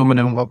of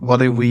aluminum,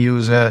 what if we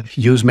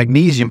use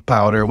magnesium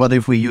powder? What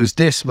if we use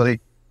this?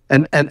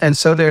 And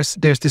so there's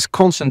this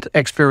constant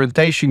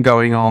experimentation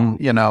going on,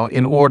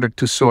 in order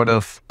to sort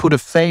of put a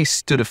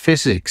face to the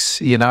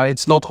physics.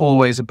 It's not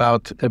always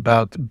about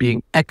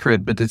being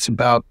accurate, but it's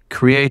about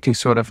creating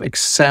sort of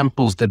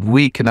examples that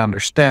we can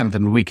understand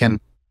and we can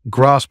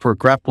grasp or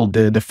grapple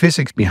the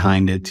physics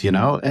behind it,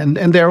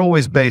 and they're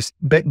always based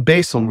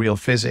on real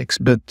physics.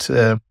 But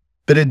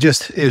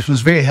it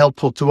was very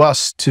helpful to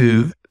us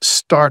to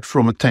start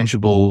from a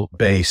tangible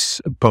base,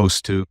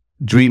 opposed to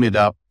dream it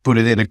up, put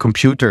it in a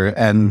computer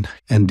and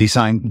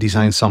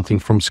design something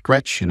from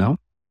scratch,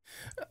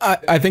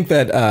 I think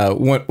that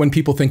when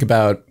people think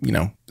about,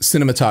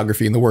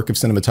 cinematography and the work of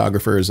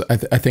cinematographers,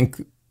 I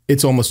think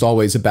it's almost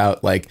always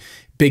about like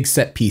big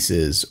set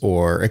pieces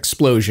or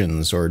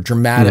explosions or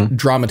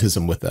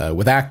dramatism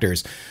with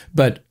actors.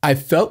 But I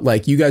felt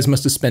like you guys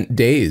must have spent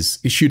days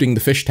shooting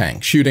the fish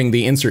tank, shooting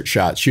the insert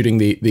shots, shooting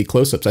the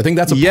close-ups. I think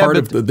that's a part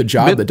of the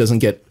job that doesn't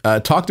get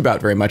talked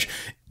about very much.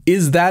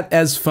 Is that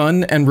as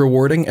fun and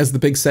rewarding as the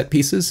big set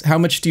pieces? How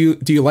much do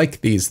you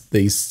like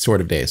these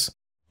sort of days?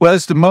 Well,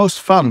 it's the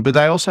most fun, but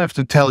I also have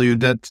to tell you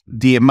that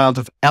the amount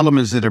of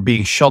elements that are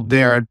being shot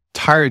there are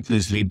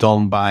tirelessly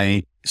done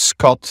by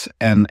Scott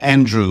and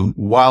Andrew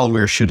while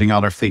we're shooting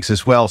other things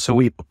as well. So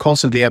we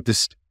constantly have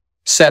this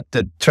set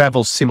that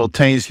travels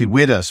simultaneously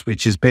with us,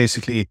 which is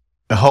basically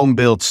a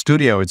home-built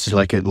studio. It's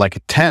like a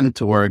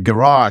tent or a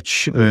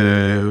garage,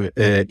 and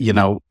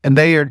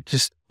they are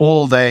just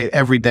all day,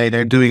 every day,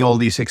 they're doing all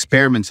these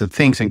experiments and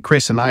things. And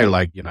Chris and I are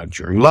like,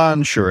 during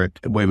lunch or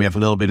when we have a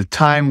little bit of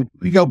time,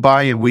 we go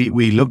by and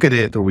we look at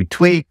it, or we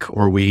tweak,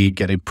 or we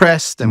get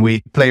impressed and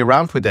we play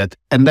around with it.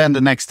 And then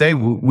the next day,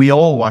 we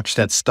all watch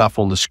that stuff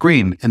on the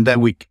screen, and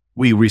then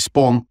we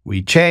respond,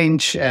 we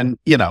change, and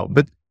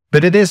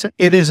but it is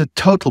a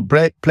total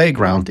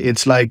playground.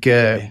 It's like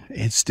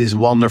it's this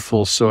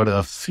wonderful sort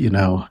of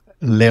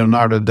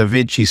Leonardo da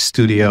Vinci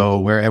studio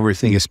where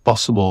everything is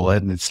possible,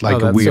 and it's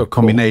like a weird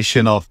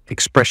combination of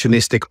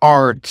expressionistic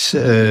art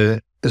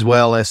as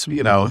well as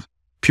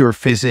pure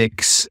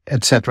physics,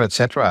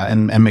 etc.,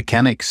 and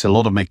mechanics. A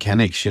lot of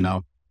mechanics,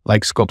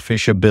 like Scott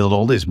Fisher built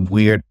all these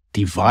weird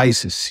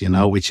devices,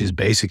 which is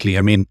basically,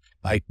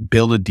 like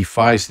build a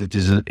device that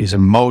is a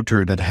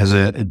motor that has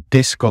a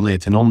disc on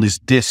it, and on this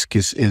disc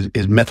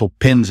is metal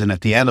pins, and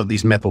at the end of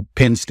these metal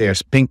pins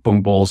there's ping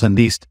pong balls, and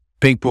these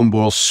ping pong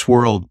balls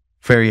swirl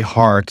very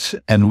hard,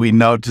 and we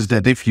notice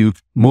that if you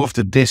move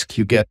the disc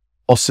you get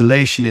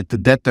oscillation into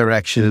that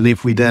direction, and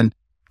if we then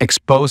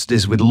expose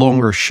this with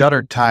longer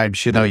shutter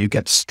times, you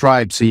get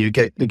stripes, so you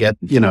get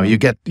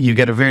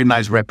a very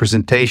nice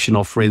representation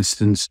of, for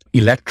instance,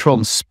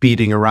 electrons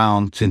speeding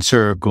around in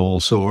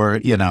circles,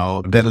 or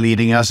then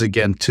leading us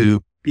again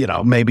to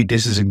maybe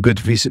this is a good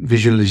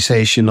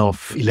visualization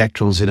of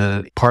electrons in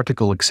a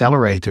particle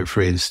accelerator,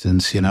 for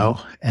instance,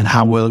 and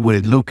how well would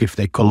it look if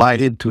they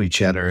collide into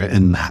each other,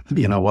 and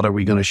what are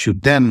we going to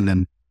shoot then?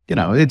 And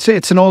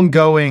it's an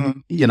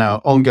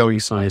ongoing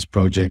science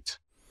project.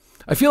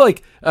 I feel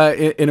like,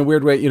 in a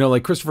weird way,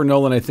 like Christopher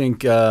Nolan, I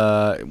think,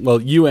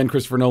 you and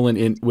Christopher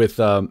Nolan with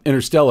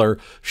Interstellar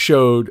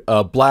showed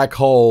a black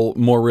hole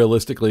more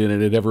realistically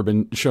than it had ever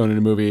been shown in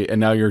a movie, and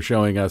now you're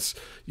showing us,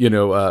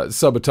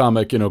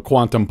 subatomic,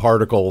 quantum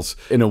particles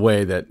in a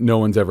way that no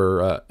one's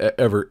ever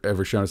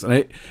shown us.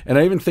 And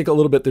I even think a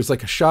little bit, there's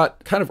like a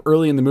shot kind of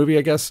early in the movie,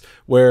 I guess,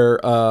 where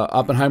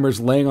Oppenheimer's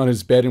laying on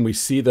his bed and we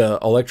see the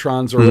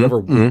electrons or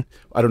whatever,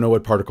 I don't know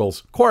what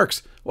particles,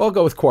 quarks. Well, I'll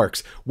go with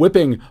quarks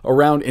whipping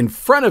around in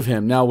front of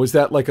him. Now, was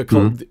that like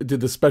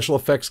did the special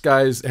effects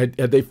guys, had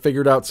they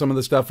figured out some of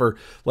the stuff, or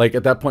like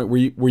at that point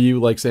were you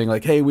like saying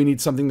like, hey, we need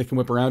something that can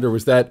whip around, or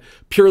was that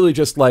purely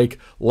just like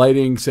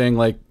lighting, saying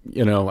like,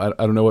 I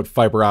don't know what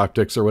fiber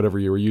optics or whatever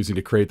you were using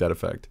to create that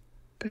effect?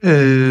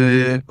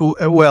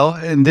 Well,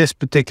 in this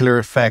particular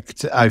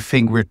effect, I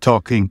think we're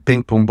talking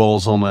ping pong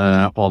balls on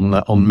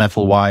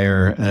metal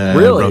wire,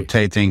 really?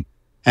 Rotating.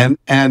 And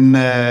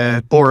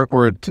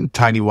or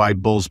tiny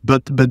white balls,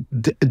 but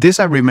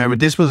this I remember.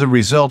 This was a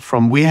result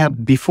from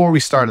before we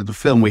started the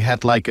film. We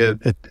had like a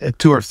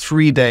 2 or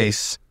 3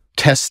 days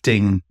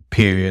testing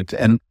period,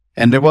 and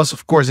there was,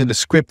 of course, in the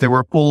script there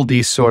were all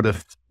these sort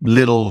of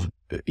little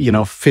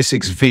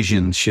physics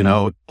visions.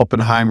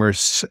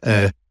 Oppenheimer's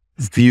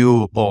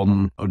view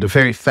on the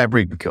very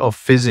fabric of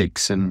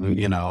physics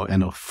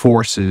and of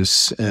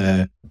forces.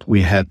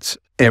 We had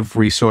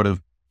every sort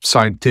of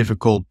scientific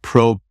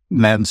probe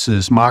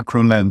lenses,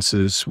 macro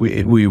lenses. We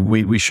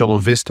shot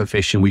on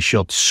VistaVision. We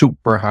shot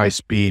super high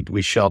speed.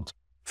 We shot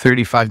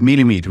 35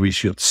 millimeter. We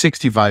shot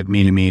 65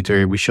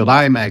 millimeter. We shot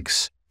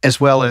IMAX, as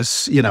well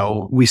as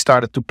we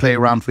started to play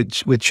around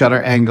with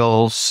shutter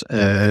angles,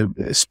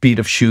 speed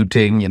of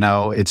shooting.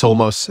 It's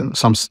almost,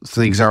 some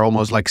things are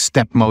almost like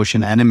step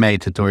motion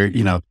animated, or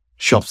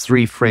shot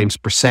 3 frames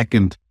per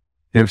second.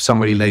 If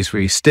somebody lays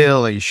very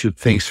still and you shoot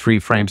things 3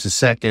 frames a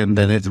second,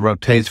 then it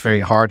rotates very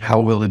hard. How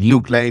will it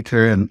look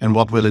later, and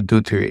what will it do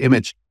to your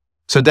image?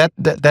 So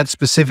that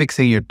specific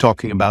thing you're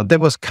talking about, that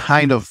was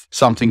kind of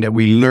something that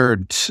we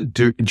learned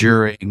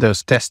during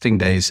those testing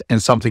days,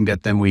 and something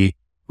that then we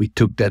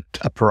took that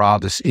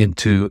apparatus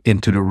into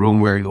the room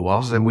where it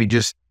was, and we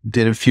just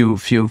did a few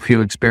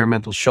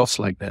experimental shots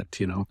like that,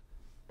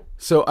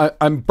 So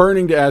I'm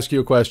burning to ask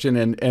you a question,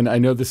 and I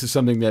know this is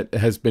something that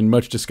has been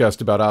much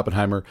discussed about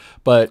Oppenheimer,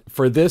 but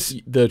for this,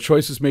 the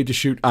choice was made to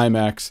shoot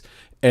IMAX,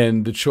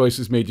 and the choice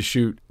was made to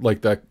shoot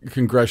like the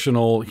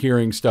congressional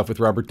hearing stuff with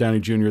Robert Downey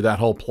Jr., that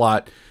whole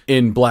plot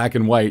in black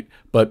and white,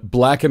 but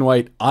black and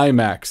white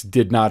IMAX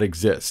did not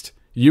exist.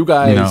 You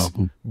guys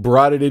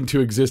brought it into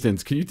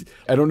existence.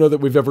 I don't know that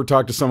we've ever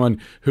talked to someone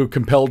who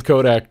compelled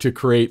Kodak to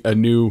create a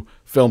new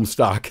film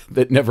stock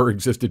that never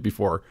existed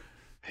before.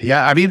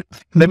 Yeah, I mean,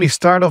 let me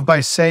start off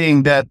by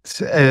saying that,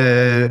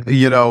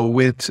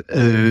 with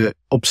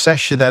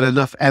obsession and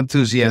enough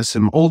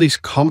enthusiasm, all these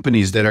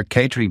companies that are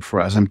catering for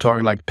us, I'm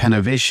talking like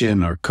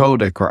Panavision or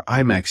Kodak or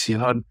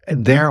IMAX,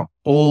 they're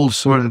all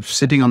sort of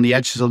sitting on the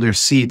edges of their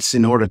seats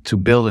in order to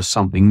build us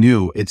something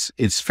new.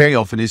 It's very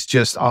often, it's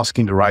just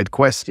asking the right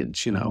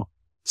questions,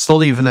 It's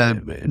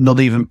not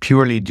even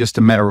purely just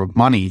a matter of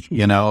money,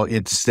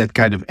 It's that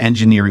kind of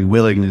engineering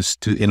willingness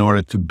in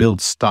order to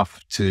build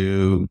stuff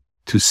to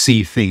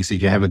see things that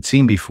you haven't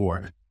seen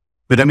before.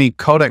 But I mean,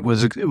 Kodak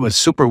was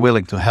super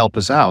willing to help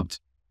us out.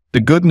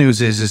 The good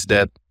news is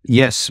that,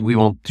 yes, we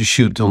want to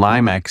shoot on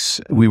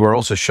IMAX. We were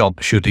also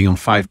shooting on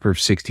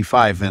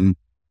 5x65, and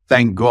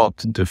thank God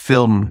the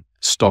film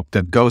stock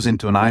that goes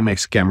into an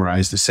IMAX camera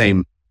is the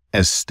same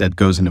as that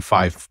goes in a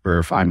 5x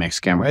IMAX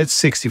camera. It's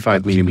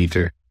 65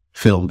 millimeter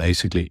film,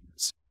 basically.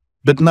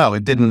 But no,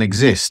 it didn't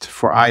exist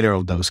for either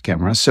of those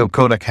cameras, so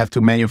Kodak had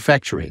to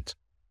manufacture it.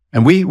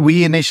 And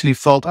we initially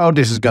thought, oh,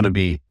 this is going to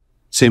be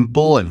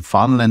simple and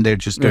fun, and they're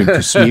just going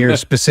to smear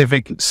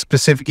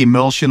specific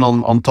emulsion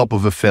on top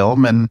of a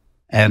film,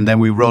 and then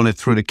we roll it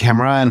through the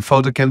camera, and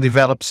Photocam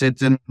develops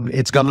it, and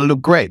it's going to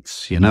look great,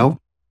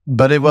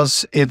 But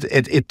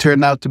it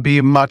turned out to be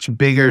a much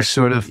bigger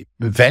sort of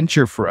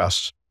venture for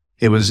us.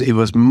 It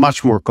was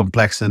much more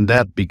complex than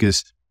that,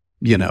 because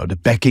the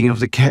backing of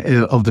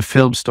the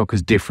film stock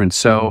is different.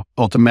 So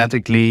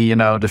automatically,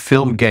 the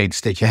film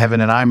gates that you have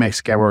in an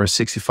IMAX camera or a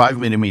 65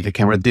 millimeter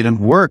camera didn't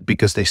work,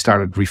 because they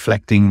started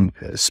reflecting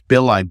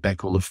spill light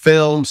back on the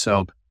film.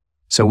 So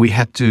we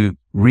had to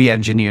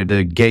re-engineer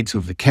the gates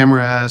of the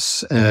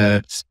cameras,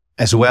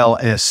 as well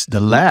as the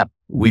lab.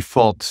 We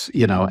thought,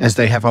 as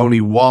they have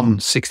only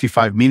one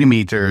 65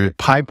 millimeter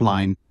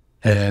pipeline,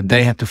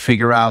 they had to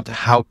figure out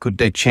how could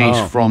they change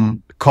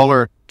from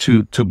color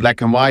to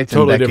black and white.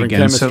 Totally and back different again.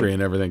 chemistry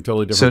and everything.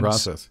 Totally different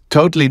process.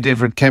 Totally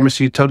different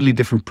chemistry, totally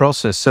different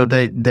process. So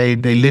they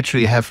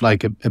literally have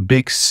like a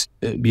big,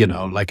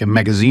 like a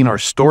magazine or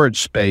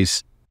storage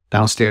space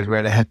downstairs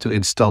where they had to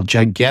install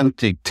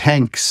gigantic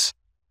tanks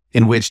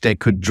in which they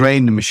could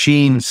drain the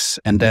machines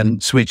and then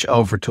switch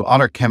over to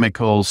other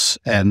chemicals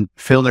and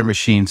fill their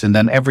machines. And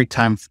then every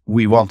time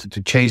we wanted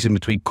to change in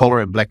between color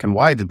and black and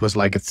white, it was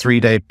like a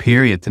 3-day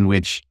period in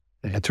which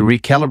they had to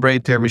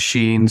recalibrate their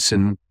machines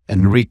and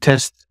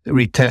retest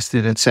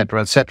it, etc.,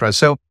 etc.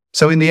 So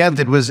in the end,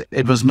 it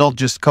was not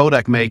just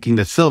Kodak making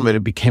the film, but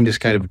it became this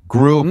kind of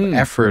group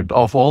effort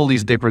of all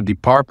these different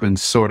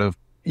departments, sort of,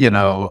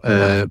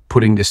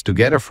 putting this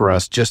together for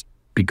us, just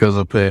because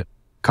of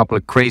couple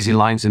of crazy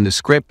lines in the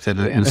script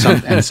and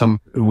some and some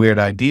weird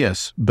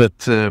ideas.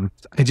 But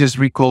I just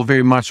recall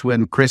very much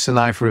when Chris and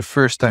I for the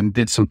first time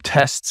did some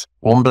tests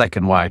on black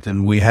and white,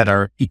 and we had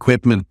our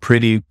equipment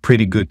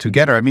pretty good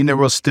together. I mean, there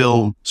was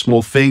still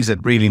small things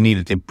that really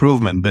needed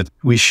improvement, but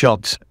we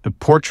shot a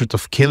portrait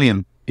of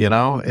Killian. You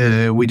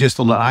know, we just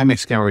on the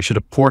IMAX camera we shot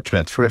a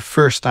portrait for the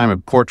first time, a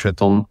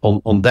portrait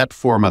on that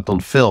format on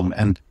film,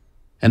 and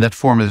that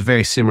format is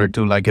very similar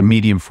to like a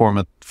medium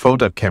format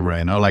photo camera,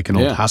 you know, like an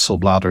old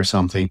Hasselblad or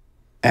something.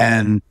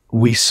 And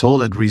we saw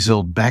that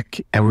result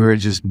back, and we were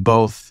just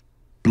both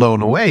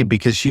blown away,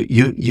 because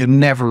you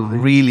never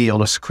really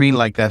on a screen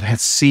like that had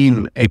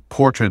seen a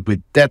portrait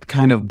with that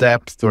kind of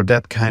depth or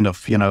that kind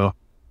of, you know,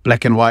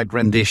 black and white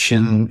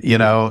rendition. You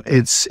know,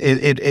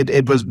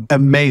 it was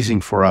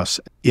amazing for us.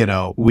 You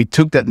know, we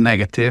took that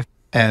negative,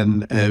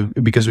 and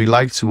because we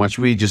liked so much,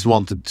 we just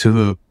wanted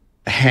to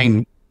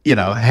hang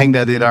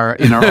that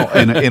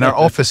in our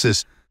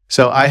offices.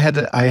 So I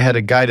had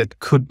a guy that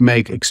could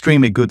make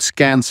extremely good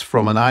scans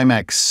from an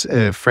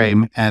IMAX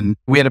frame, and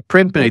we had a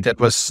print made that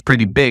was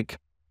pretty big,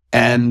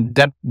 and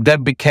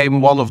that became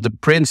one of the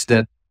prints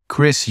that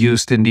Chris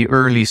used in the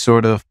early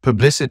sort of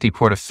publicity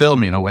for the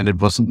film. You know, when it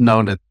wasn't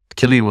known that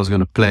Cillian was going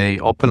to play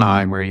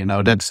Oppenheimer, you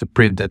know, that's the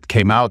print that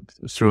came out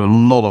through a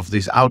lot of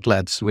these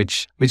outlets,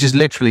 which is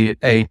literally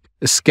a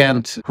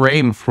scanned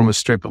frame from a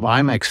strip of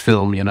IMAX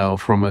film, you know,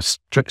 from a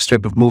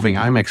strip of moving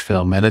IMAX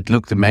film, and it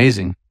looked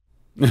amazing.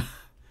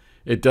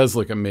 It does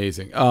look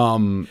amazing.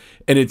 And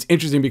it's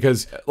interesting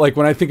because, like,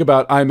 when I think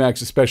about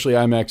IMAX, especially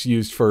IMAX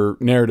used for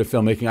narrative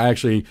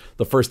filmmaking,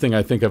 the first thing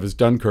I think of is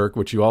Dunkirk,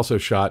 which you also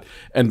shot,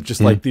 and just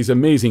like these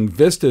amazing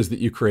vistas that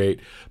you create.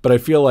 But I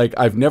feel like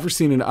I've never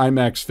seen an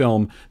IMAX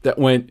film that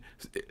went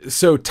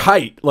so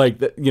tight, like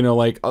that, you know,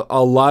 like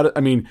a lot of,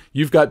 I mean,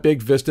 you've got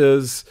big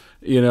vistas,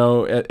 you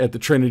know, at the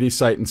Trinity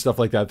site and stuff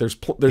like that. There's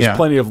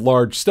plenty of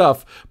large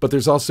stuff, but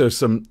there's also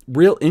some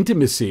real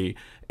intimacy.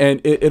 And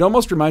it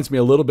almost reminds me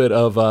a little bit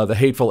of The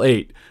Hateful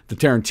Eight, the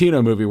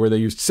Tarantino movie, where they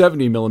used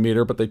 70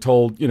 millimeter, but they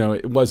told, you know,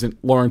 it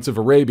wasn't Lawrence of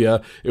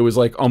Arabia. It was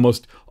like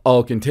almost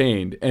all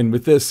contained. And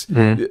with this,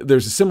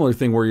 there's a similar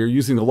thing where you're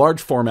using the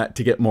large format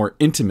to get more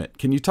intimate.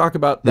 Can you talk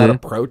about that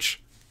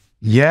approach?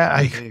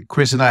 Yeah,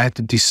 Chris and I had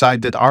to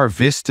decide that our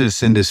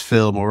vistas in this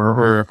film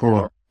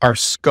or our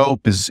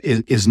scope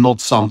is not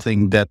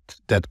something that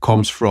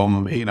comes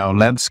from, you know,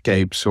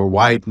 landscapes or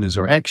wideness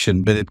or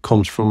action, but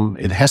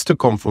it has to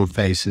come from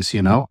faces,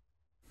 you know.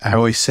 I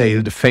always say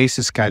the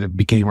faces kind of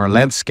became our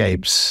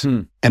landscapes.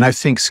 And I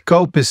think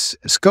scope is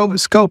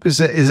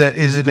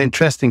an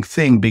interesting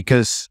thing,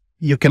 because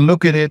you can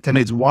look at it and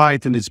it's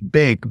wide and it's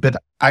big, but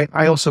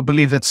I also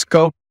believe that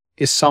scope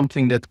is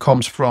something that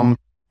comes from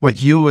what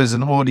you as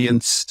an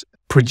audience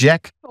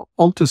project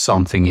onto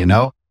something, you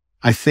know.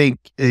 I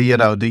think, you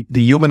know, the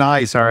human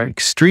eyes are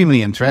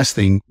extremely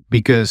interesting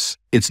because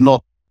it's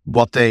not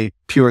what they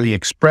purely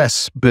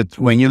express, but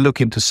when you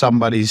look into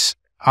somebody's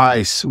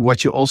eyes,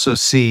 what you also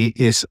see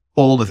is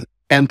all the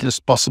endless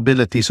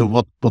possibilities of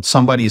what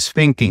somebody is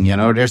thinking. You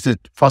know, there's the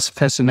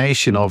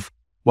fascination of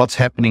what's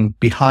happening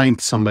behind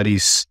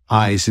somebody's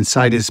eyes,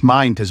 inside his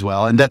mind as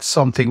well. And that's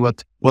something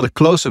what a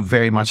close-up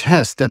very much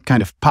has, that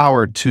kind of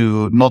power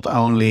to not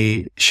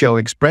only show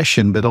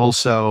expression, but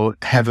also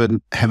have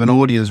an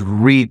audience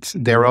read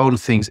their own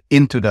things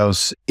into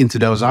those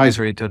eyes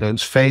or into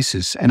those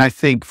faces. And I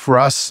think for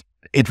us,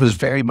 it was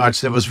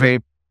very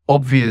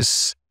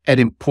obvious and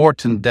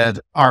important that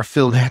our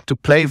film had to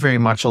play very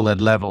much on that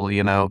level.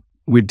 You know,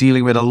 we're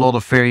dealing with a lot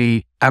of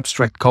very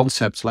abstract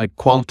concepts like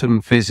quantum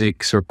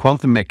physics or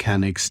quantum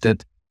mechanics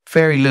that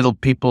very little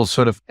people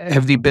sort of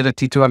have the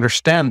ability to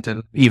understand.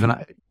 And even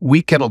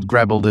we cannot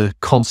grapple the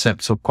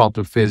concepts of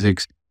quantum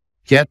physics.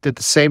 Yet at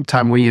the same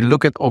time, when you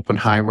look at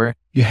Oppenheimer,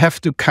 you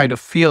have to kind of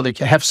feel that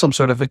you have some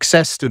sort of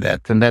access to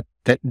that, and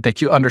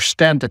that you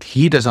understand that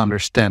he does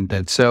understand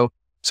that. So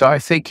I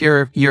think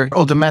you're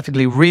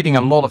automatically reading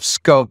a lot of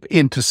scope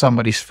into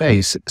somebody's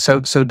face. So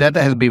that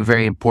has been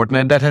very important,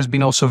 and that has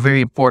been also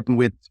very important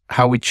with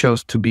how we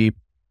chose to be,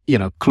 you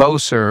know,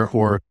 closer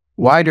or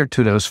wider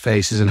to those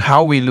faces, and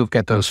how we look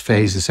at those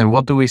faces, and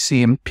what do we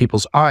see in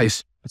people's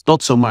eyes. It's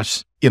not so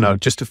much, you know,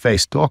 just a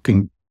face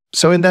talking.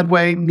 So in that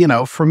way, you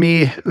know, for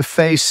me, a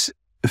face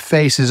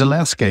is a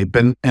landscape,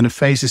 and a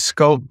face is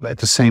scope at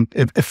the same.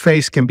 A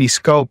face can be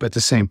scope at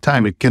the same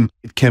time. It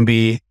can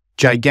be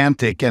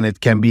gigantic, and it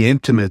can be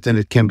intimate, and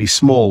it can be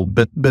small.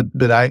 But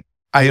I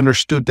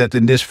understood that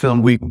in this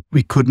film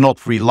we could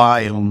not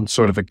rely on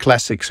sort of a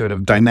classic sort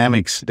of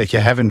dynamics that you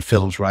have in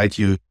films, right?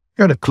 You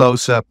got a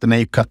close up, and then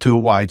you cut to a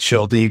wide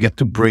shot, then you get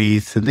to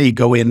breathe, and then you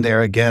go in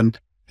there again,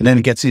 and then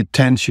it gets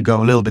intense. You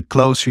go a little bit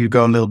closer, you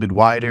go a little bit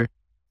wider.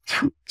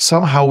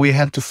 Somehow we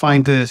had to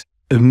find a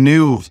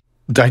new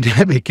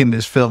dynamic in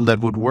this film that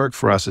would work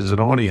for us as an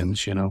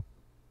audience, you know.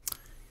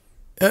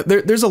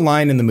 There's a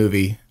line in the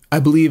movie, I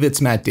believe it's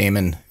Matt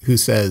Damon, who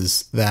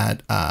says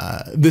that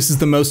this is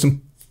the most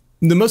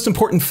the most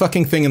important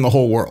fucking thing in the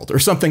whole world, or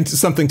something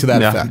to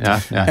that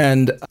effect.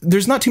 And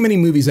there's not too many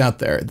movies out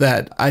there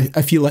that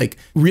I feel like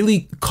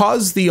really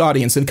cause the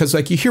audience, and because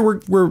like you hear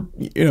we're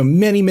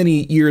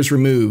many years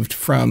removed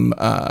from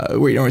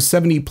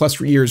 70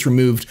 plus years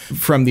removed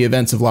from the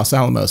events of Los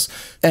Alamos,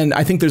 and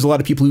I think there's a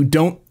lot of people who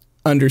don't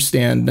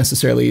understand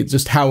necessarily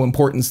just how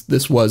important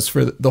this was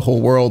for the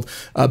whole world.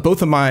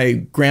 Both of my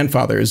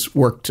grandfathers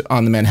worked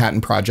on the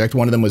Manhattan Project.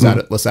 One of them was out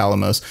at Los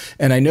Alamos.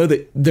 And I know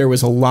that there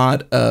was a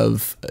lot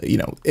of,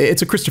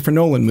 it's a Christopher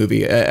Nolan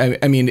movie.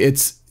 I mean,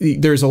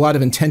 there's a lot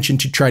of intention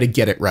to try to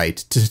get it right,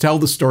 to tell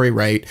the story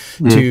right,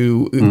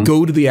 to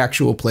go to the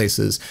actual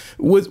places.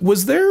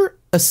 Was there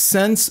a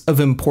sense of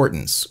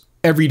importance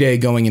every day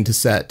going into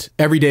set,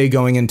 every day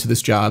going into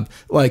this job,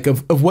 like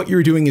of what you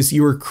were doing is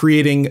you were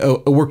creating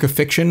a work of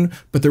fiction,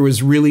 but there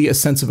was really a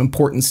sense of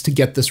importance to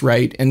get this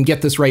right, and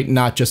get this right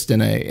not just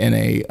in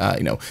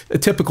a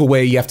typical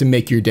way you have to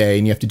make your day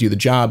and you have to do the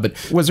job,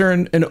 but was there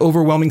an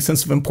overwhelming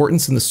sense of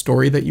importance in the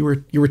story that you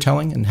were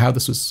telling and how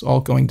this was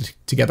all going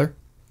together?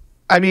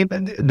 I mean,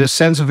 the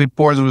sense of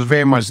importance was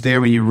very much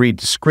there when you read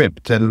the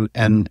script,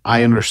 and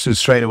I understood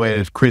straight away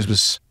that Chris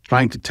was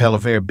trying to tell a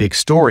very big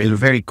story, a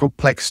very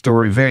complex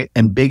story, very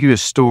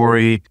ambiguous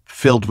story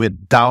filled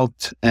with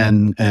doubt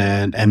and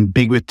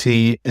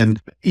ambiguity.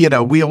 And,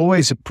 we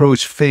always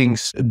approach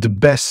things the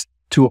best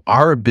to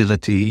our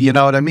ability. You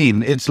know what I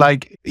mean? It's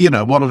like,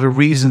 one of the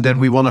reasons that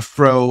we want to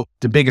throw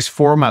the biggest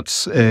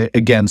formats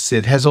against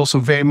it has also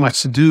very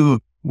much to do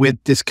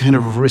with this kind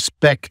of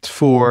respect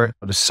for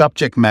the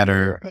subject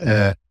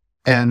matter.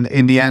 And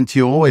in the end,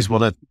 you always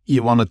want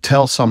to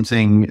tell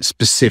something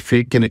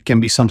specific, and it can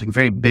be something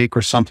very big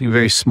or something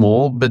very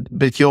small,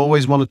 but you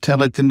always want to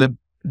tell it in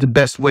the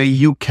best way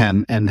you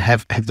can, and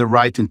have the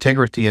right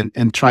integrity,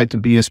 and try to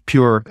be as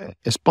pure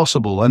as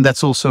possible. And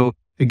that's also,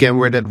 again,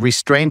 where that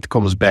restraint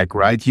comes back,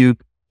 right? You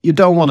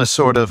don't want to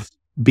sort of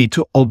be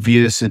too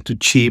obvious and too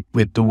cheap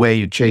with the way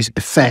you chase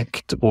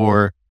effect,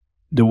 or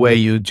the way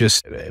you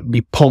just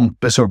be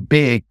pompous or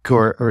big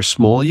or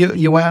small.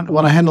 You want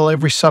to handle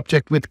every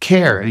subject with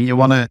care, and you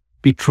want to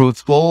be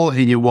truthful,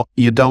 and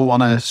you don't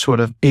want to sort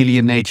of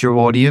alienate your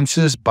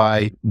audiences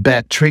by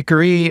bad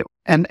trickery.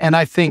 And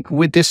I think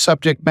with this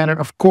subject matter,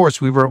 of course,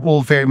 we were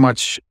all very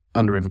much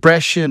under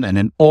impression and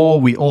in awe.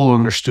 We all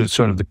understood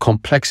sort of the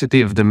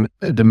complexity of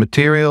the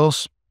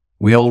materials.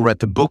 We all read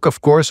the book,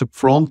 of course, up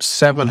front,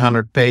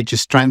 700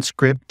 pages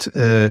transcript,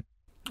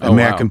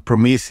 American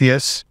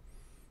Prometheus.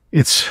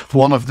 It's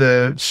one of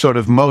the sort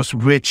of most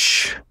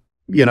rich,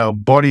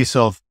 bodies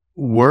of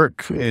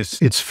work.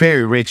 It's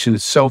very rich, and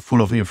it's so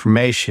full of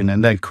information.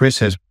 And then Chris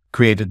has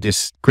created this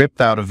script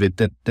out of it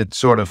that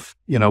sort of,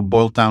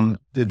 boiled down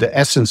the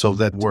essence of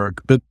that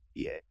work. But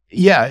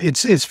yeah,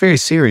 it's very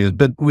serious.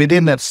 But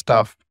within that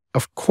stuff,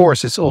 of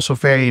course, it's also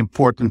very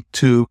important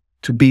to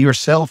be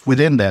yourself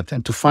within that,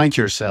 and to find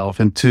yourself,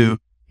 and to,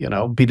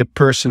 be the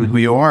person who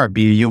you are,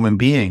 be a human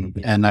being.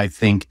 And I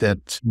think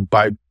that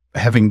by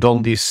having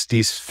done these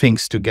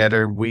things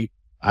together,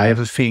 I have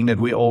a feeling that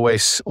we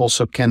always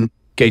also can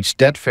gauge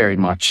that very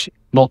much.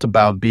 Not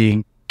about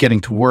getting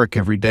to work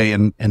every day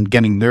and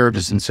getting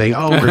nervous and saying,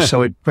 "Oh, we're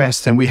so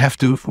impressed and we have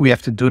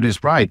to do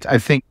this right." I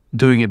think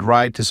doing it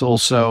right is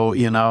also,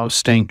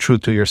 staying true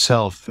to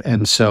yourself,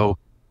 and so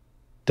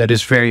that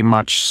is very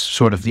much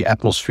sort of the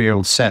atmosphere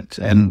on set.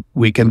 And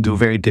we can do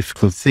very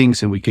difficult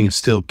things, and we can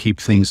still keep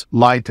things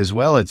light as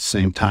well at the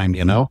same time.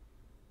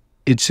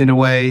 It's in a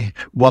way,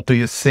 what do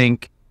you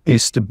think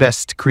is the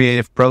best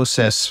creative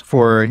process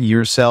for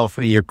yourself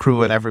and your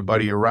crew and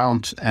everybody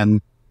around?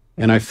 And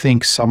I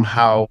think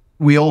somehow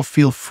we all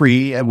feel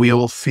free, and we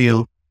all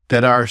feel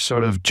that our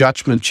sort of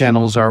judgment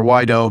channels are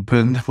wide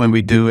open when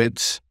we do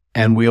it.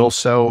 And we all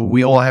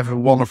have a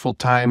wonderful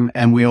time,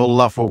 and we all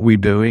love what we're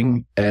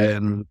doing,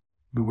 and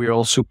we're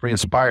all super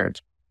inspired.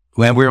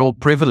 When we're all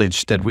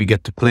privileged that we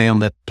get to play on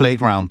that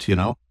playground,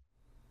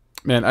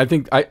 Man, I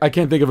think I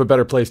can't think of a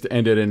better place to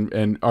end it,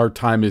 and our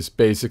time is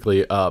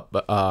basically up.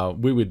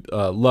 We would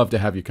love to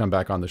have you come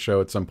back on the show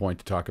at some point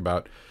to talk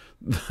about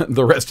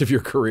the rest of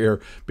your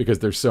career, because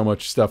there's so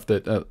much stuff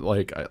that,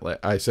 like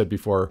I said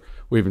before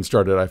we even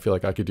started, I feel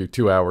like I could do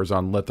 2 hours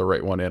on Let the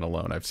Right One In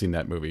alone. I've seen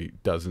that movie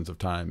dozens of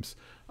times.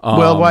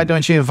 Well, why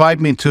don't you invite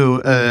me to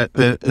a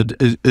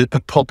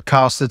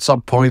podcast at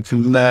some point?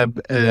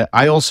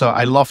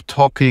 I love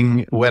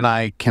talking when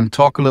I can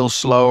talk a little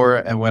slower,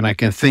 and when I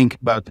can think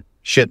about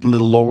shit a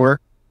little lower.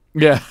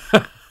 Yeah.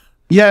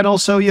 Yeah. And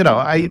also,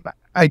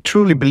 I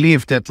truly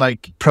believe that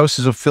like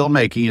process of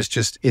filmmaking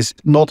is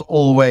not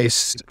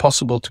always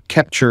possible to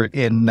capture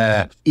in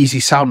easy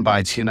sound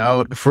bites.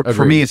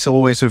 For me, it's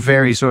always a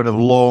very sort of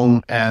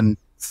long and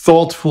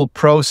thoughtful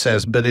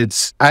process, but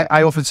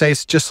I often say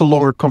it's just a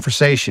longer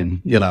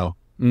conversation,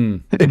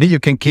 and you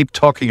can keep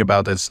talking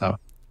about that stuff.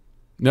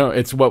 No,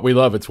 it's what we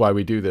love. It's why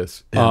we do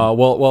this. Yeah.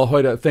 Well,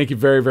 Hoyte, thank you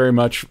very, very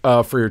much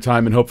for your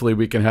time, and hopefully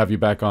we can have you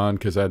back on,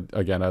 because I'd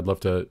love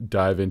to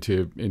dive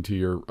into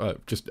your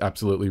just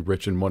absolutely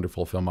rich and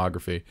wonderful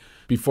filmography.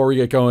 Before we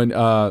get going,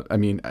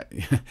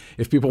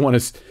 if people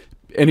want to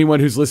anyone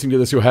who's listening to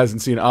this who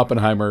hasn't seen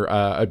Oppenheimer,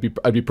 I'd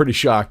be pretty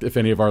shocked if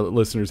any of our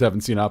listeners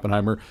haven't seen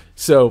Oppenheimer.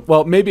 So,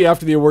 well, maybe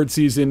after the award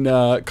season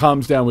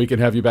calms down, we can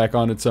have you back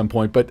on at some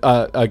point. But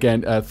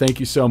again, thank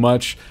you so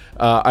much.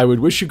 I would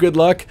wish you good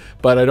luck,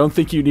 but I don't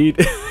think you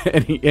need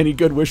any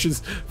good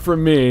wishes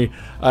from me.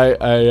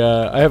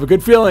 I have a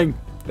good feeling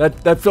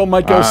that film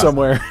might go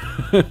somewhere.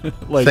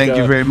 Thank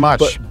you very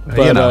much. But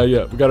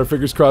yeah, we got our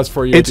fingers crossed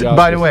for you.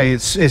 By the way,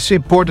 it's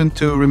important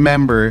to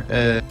remember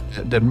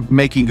that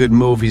making good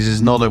movies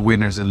is not a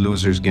winners and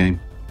losers game.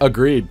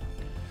 Agreed.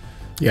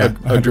 Yeah,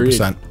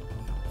 100%.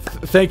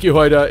 Thank you,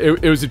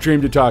 Hoyte. It was a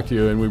dream to talk to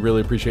you, and we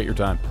really appreciate your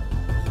time.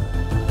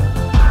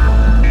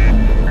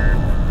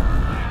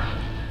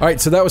 All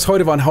right, so that was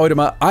Hoyte Van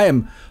Hoytema. I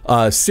am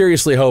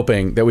seriously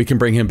hoping that we can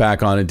bring him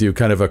back on and do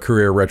kind of a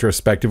career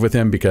retrospective with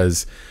him,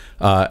 because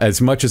as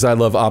much as I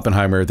love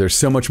Oppenheimer, there's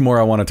so much more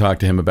I want to talk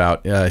to him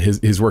about.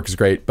 His work is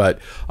great, but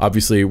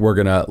obviously we're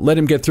going to let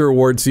him get through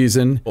award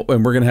season,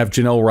 and we're going to have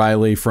Janelle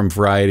Riley from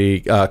Variety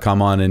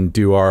come on and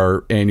do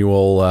our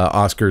annual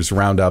Oscars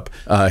roundup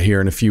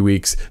here in a few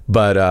weeks.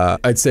 But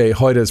I'd say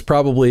Hoyte is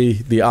probably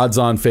the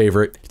odds-on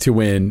favorite to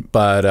win,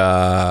 but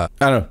I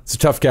don't know. It's a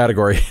tough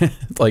category.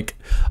 Like,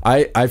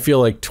 I feel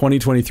like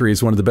 2023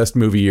 is one of the best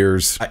movie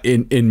years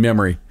in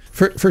memory.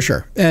 For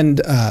sure.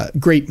 And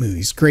great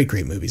movies, great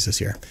movies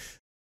this year.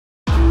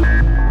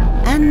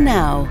 And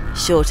now,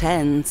 short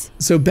ends.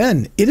 So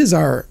Ben, it is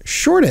our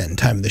short end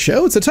time of the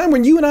show. It's a time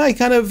when you and I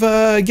kind of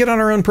get on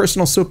our own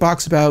personal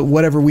soapbox about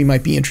whatever we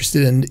might be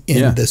interested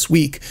in this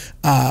week.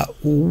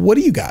 What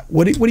do you got?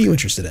 What are you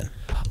interested in?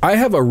 I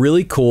have a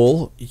really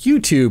cool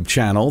YouTube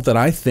channel that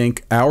I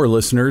think our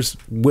listeners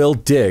will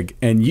dig.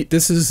 And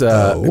this is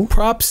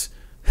props,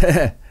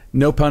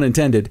 no pun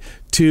intended,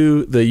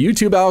 to the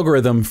YouTube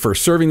algorithm for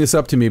serving this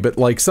up to me. But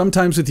like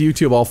sometimes with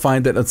YouTube, I'll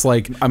find that it's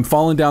like I'm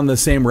falling down the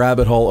same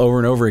rabbit hole over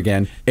and over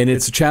again. And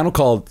it's a channel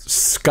called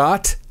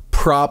Scott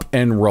Prop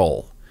and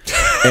Roll.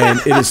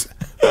 And it is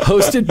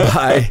hosted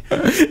by...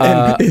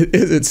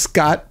 is it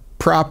Scott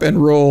Prop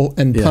and Roll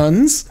and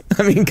puns?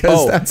 I mean,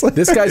 because that's like...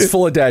 This guy's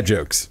full of dad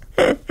jokes.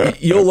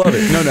 You'll love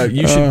it. No,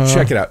 you should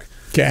check it out.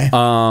 Okay.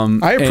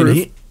 I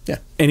approve.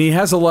 And he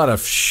has a lot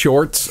of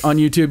shorts on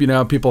YouTube. You know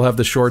how people have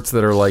the shorts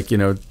that are like,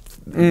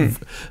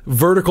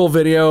 vertical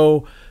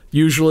video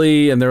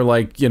usually, and they're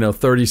like,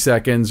 30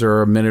 seconds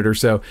or a minute or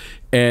so.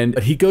 And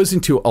he goes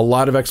into a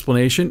lot of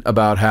explanation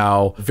about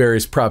how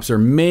various props are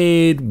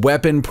made,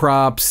 weapon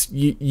props,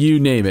 you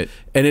name it.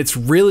 And it's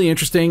really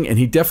interesting, and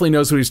he definitely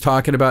knows what he's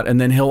talking about.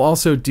 And then he'll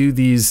also do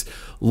these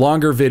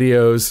longer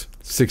videos,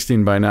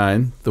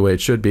 16:9, the way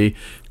it should be,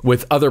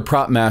 with other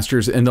prop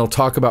masters, and they'll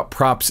talk about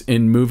props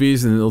in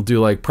movies, and they'll do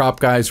like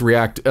prop guys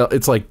react.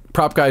 It's like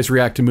prop guys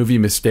react to movie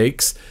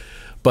mistakes.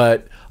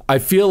 But I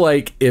feel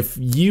like if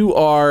you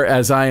are,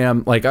 as I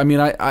am, like, I mean,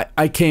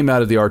 I came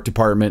out of the art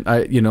department.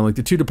 Like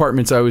the two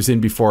departments I was in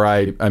before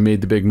I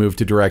made the big move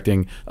to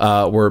directing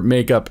were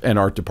makeup and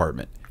art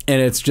department.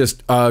 And it's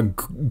just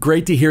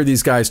great to hear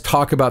these guys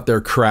talk about their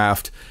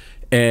craft.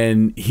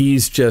 And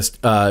he's just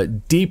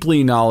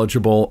deeply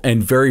knowledgeable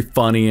and very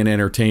funny and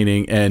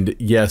entertaining. And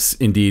yes,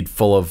 indeed,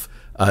 full of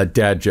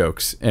dad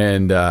jokes.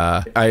 And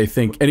I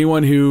think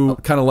anyone who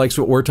kind of likes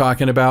what we're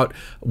talking about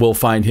will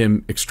find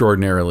him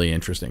extraordinarily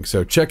interesting.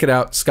 So check it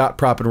out, Scott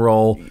Prop and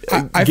Roll.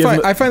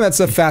 I find that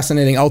stuff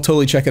fascinating. I'll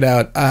totally check it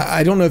out.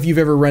 I don't know if you've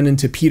ever run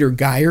into Peter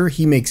Geyer.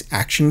 He makes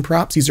action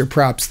props. These are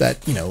props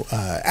that,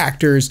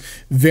 actors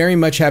very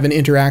much have an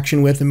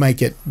interaction with and might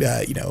get,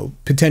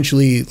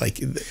 potentially like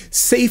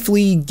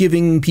safely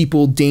giving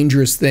people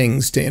dangerous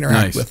things to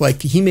interact with.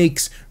 Like he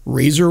makes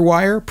razor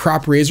wire,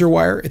 prop razor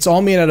wire. It's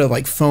all made out of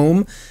like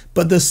foam,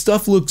 but the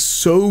stuff looks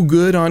so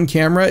good on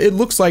camera. It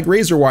looks like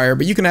razor wire,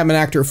 but you can have an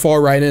actor fall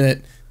right in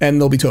it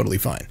and they'll be totally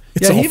fine.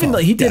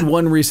 He did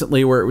one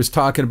recently where it was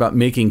talking about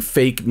making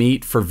fake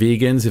meat for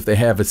vegans if they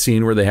have a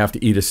scene where they have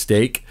to eat a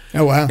steak.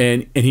 Oh wow.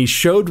 And he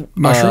showed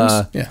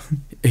mushrooms.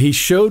 He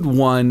showed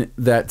one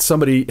that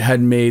somebody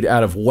had made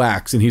out of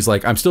wax, and he's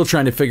like, I'm still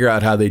trying to figure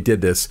out how they did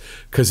this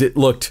because it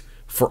looked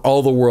for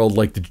all the world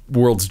like the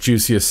world's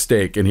juiciest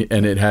steak, and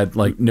it had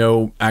like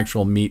no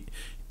actual meat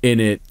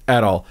in it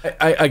at all.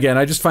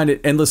 I just find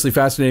it endlessly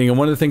fascinating, and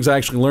one of the things I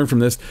actually learned from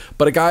this,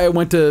 but a guy I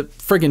went to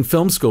friggin'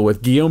 film school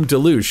with, Guillaume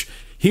Delouche,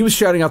 he was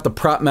shouting out the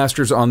prop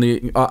masters on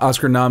the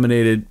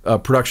Oscar-nominated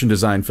production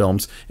design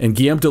films, and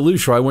Guillaume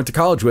Delouche, who I went to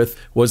college with,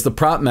 was the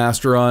prop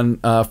master on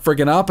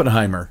friggin'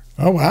 Oppenheimer.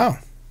 Oh, wow.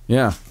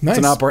 Yeah, nice.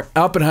 It's an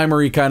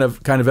Oppenheimer-y kind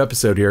of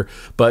episode here.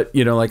 But,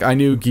 like I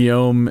knew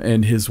Guillaume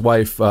and his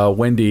wife,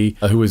 Wendy,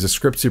 who was a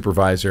script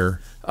supervisor.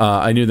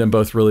 I knew them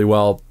both really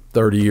well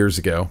 30 years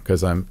ago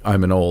because I'm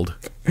an old.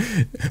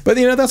 But,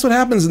 that's what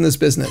happens in this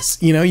business.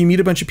 You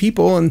meet a bunch of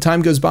people and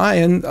time goes by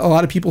and a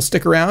lot of people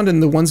stick around,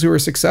 and the ones who are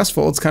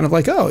successful, it's kind of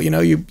like,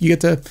 you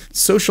get to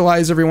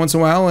socialize every once in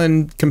a while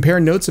and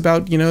compare notes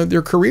about,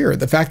 their career.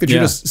 The fact that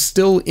you're just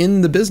still in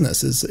the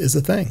business is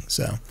a thing.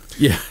 So,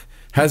 yeah.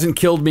 Hasn't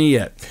killed me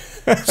yet.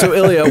 So,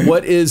 Ilya,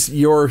 what is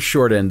your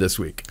short end this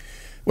week?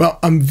 Well,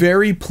 I'm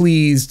very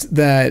pleased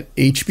that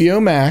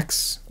HBO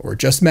Max, or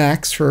just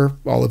Max for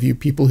all of you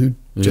people who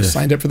just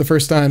signed up for the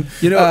first time.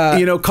 You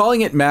know,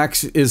 calling it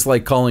Max is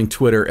like calling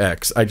Twitter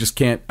X. I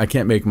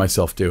can't make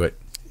myself do it.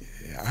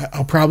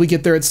 I'll probably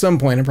get there at some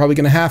point. I'm probably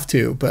going to have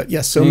to. But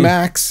yes, so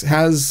Max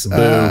has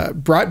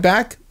brought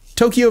back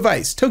Tokyo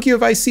Vice. Tokyo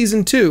Vice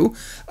Season 2.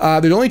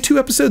 There's only 2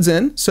 episodes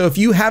in, so if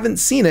you haven't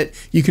seen it,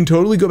 you can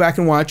totally go back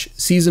and watch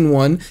Season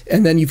 1,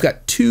 and then you've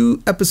got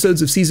 2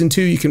 episodes of Season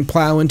 2 you can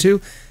plow into.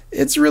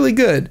 It's really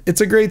good.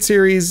 It's a great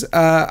series.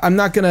 I'm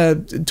not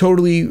going to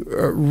totally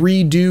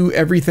redo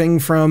everything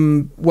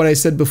from what I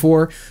said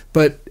before,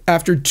 but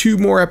after 2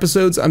 more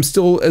episodes, I'm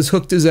still as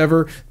hooked as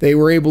ever. They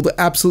were able to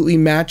absolutely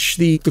match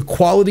the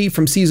quality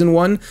from Season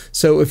 1.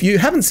 So if you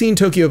haven't seen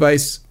Tokyo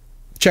Vice,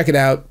 check it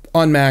out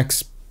on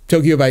Max.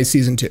 Tokyo Vice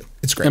Season 2.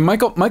 It's great. And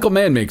Michael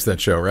Mann makes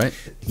that show, right?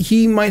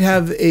 He might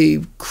have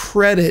a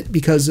credit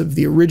because of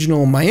the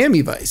original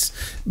Miami Vice,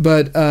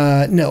 but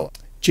no.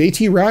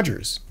 J.T.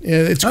 Rogers.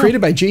 It's created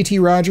by J.T.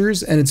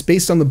 Rogers, and it's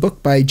based on the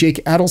book by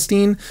Jake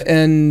Adelstein.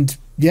 And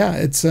yeah,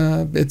 it's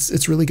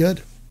really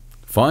good.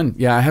 Fun.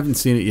 Yeah, I haven't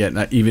seen it yet,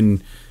 not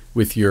even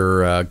with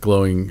your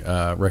glowing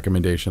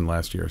recommendation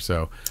last year.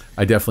 So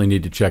I definitely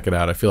need to check it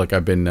out. I feel like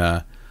I've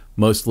been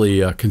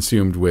mostly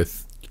consumed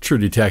with True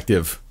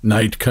Detective,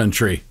 Night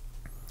Country.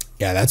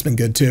 Yeah, that's been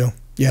good too.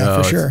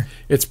 Yeah, for sure.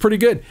 It's pretty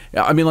good.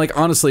 I mean, like,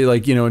 honestly,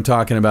 like, you know, in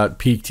talking about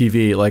peak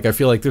TV, like, I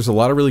feel like there's a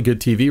lot of really good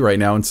TV right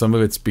now, and some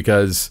of it's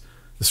because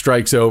the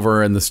strike's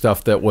over and the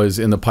stuff that was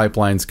in the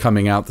pipeline's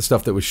coming out, the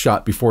stuff that was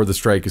shot before the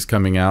strike is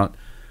coming out.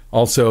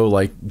 Also,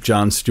 like,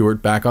 Jon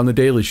Stewart back on The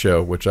Daily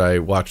Show, which I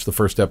watched the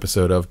first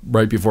episode of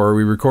right before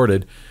we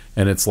recorded,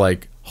 and it's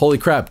like, holy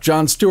crap,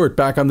 Jon Stewart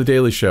back on The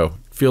Daily Show.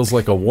 Feels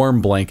like a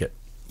warm blanket.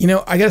 You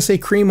know, I gotta say,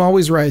 cream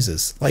always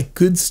rises. Like,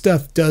 good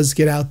stuff does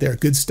get out there.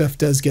 Good stuff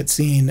does get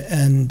seen.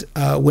 And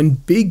when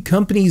big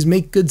companies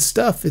make good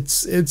stuff,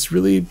 it's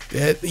really,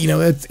 you know,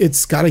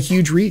 it's got a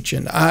huge reach.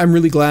 And I'm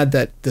really glad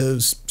that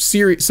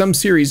some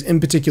series in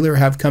particular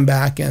have come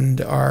back and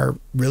are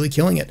really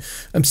killing it.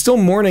 I'm still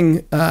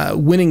mourning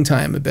Winning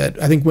Time a bit.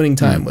 I think Winning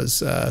Time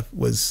was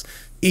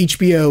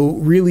HBO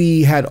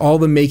really had all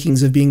the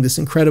makings of being this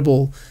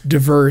incredible,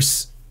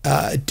 diverse,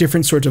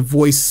 different sorts of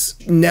voice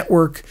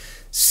network,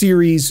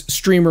 series,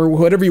 streamer,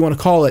 whatever you want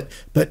to call it.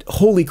 But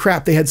holy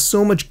crap, they had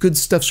so much good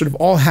stuff sort of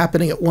all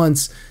happening at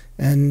once.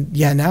 And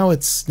yeah, now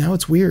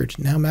it's weird.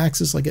 Now Max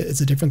is like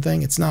it's a different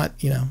thing. It's not,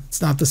 you know,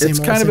 it's not the same. It's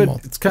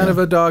kind of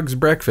a dog's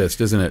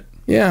breakfast, isn't it?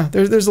 Yeah,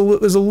 there's a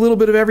little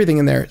bit of everything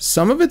in there.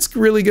 Some of it's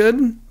really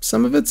good.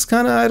 Some of it's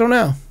kind of, I don't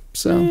know.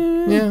 So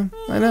yeah,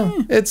 I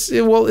know it's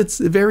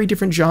very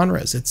different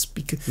genres.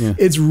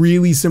 It's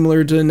really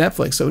similar to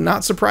Netflix. So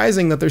not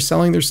surprising that they're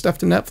selling their stuff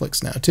to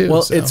Netflix now too.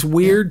 Well, it's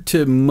weird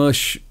to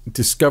mush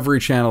Discovery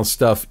Channel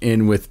stuff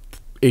in with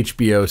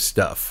HBO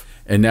stuff,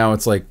 and now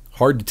it's like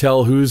hard to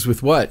tell who's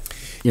with what.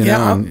 You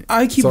know?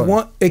 I keep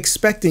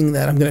expecting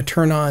that I'm going to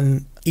turn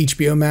on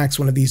HBO Max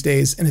one of these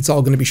days, and it's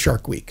all going to be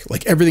Shark Week.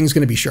 Like everything's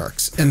going to be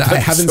sharks, and I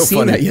haven't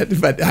seen that yet,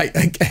 but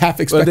I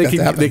half expect that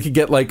to happen. They could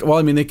get like, well,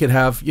 I mean, they could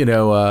have, you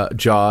know,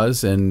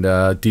 Jaws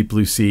and Deep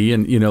Blue Sea,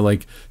 and, you know,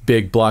 like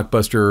big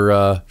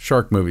blockbuster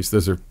shark movies.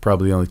 Those are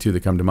probably the only 2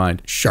 that come to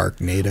mind.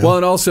 Sharknado. Well,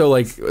 and also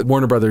like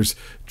Warner Brothers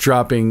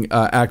dropping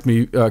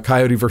Acme,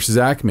 Coyote versus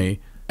Acme,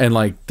 and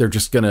like they're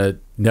just gonna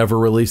never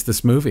release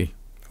this movie.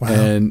 Wow.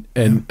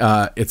 And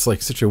it's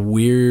like such a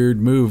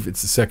weird move.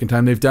 It's the second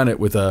time they've done it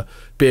with a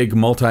big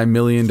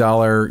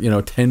multi-million-dollar, you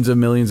know, tens of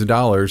millions of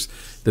dollars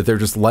that they're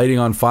just lighting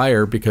on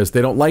fire because they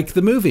don't like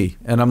the movie.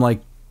 And I'm like,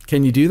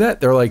 can you do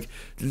that? They're like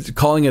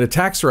calling it a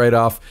tax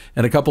write-off.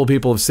 And a couple of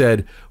people have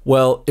said,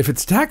 well, if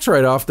it's a tax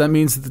write-off, that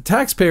means that the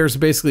taxpayers are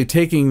basically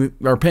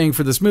are paying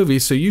for this movie.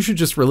 So you should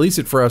just release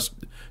it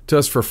to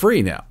us for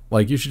free now.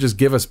 Like, you should just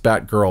give us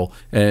Batgirl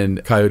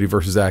and Coyote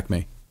versus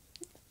Acme.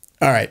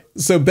 All right.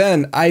 So,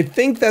 Ben, I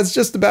think that's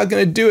just about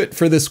going to do it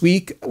for this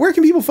week. Where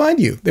can people find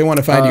you? They want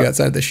to find you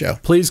outside of the show.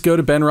 Please go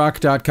to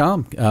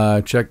benrock.com.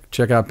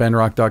 Check out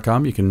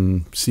benrock.com. You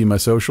can see my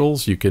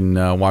socials. You can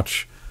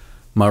watch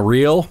my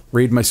reel,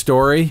 read my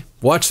story,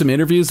 watch some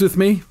interviews with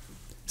me,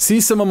 see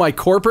some of my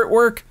corporate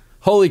work.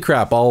 Holy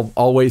crap.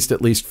 I'll waste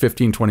at least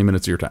 15, 20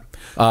 minutes of your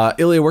time.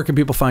 Ilya, where can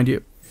people find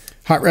you?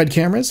 Hot Red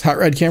Cameras,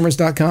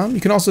 hotredcameras.com.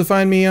 You can also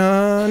find me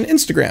on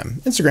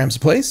Instagram. Instagram's a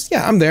place.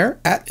 Yeah, I'm there,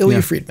 at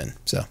Ilya Friedman.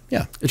 So,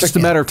 yeah. It's just a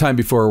matter of time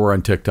before we're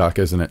on TikTok,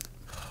 isn't it?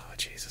 Oh,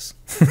 Jesus.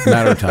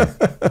 Matter of time.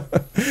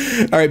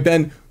 All right,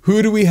 Ben,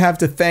 who do we have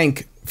to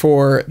thank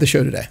for the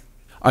show today?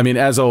 I mean,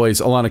 as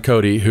always, Alana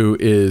Cody, who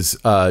is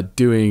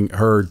doing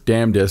her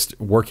damnedest,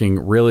 working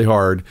really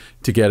hard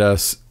to get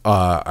us,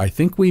 I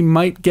think we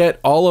might get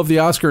all of the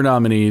Oscar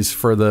nominees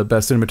for the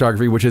Best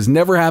Cinematography, which has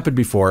never happened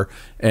before,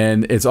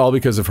 and it's all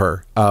because of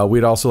her.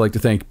 We'd also like to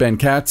thank Ben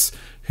Katz,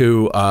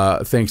 who,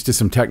 thanks to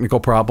some technical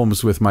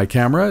problems with my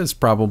camera, is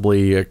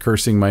probably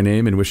cursing my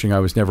name and wishing I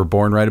was never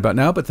born right about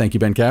now, but thank you,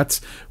 Ben Katz.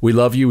 We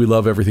love you. We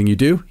love everything you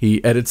do.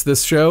 He edits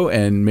this show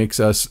and makes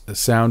us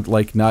sound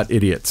like not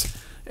idiots.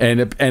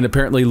 And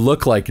apparently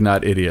look like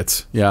not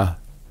idiots. Yeah.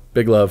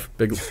 Big love.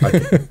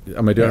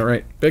 Am I doing it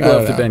right? Big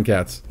love to Ben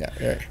Katz.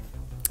 Yeah.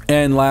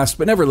 And last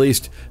but never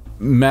least,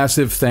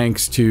 massive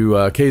thanks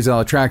to Kays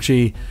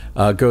Alatrachi.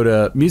 Go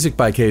to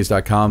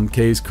musicbykays.com.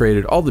 Kays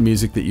created all the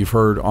music that you've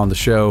heard on the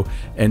show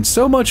and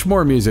so much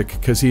more music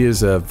because he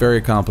is a very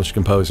accomplished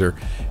composer.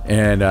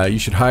 And you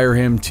should hire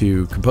him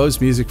to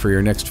compose music for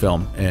your next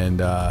film.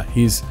 And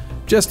he's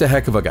just a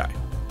heck of a guy.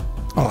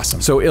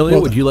 Awesome. So, Ilya,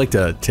 would you like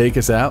to take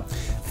us out?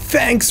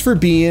 Thanks for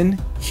being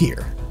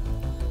here.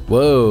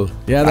 Whoa.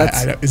 Yeah,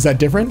 that's... is that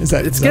different?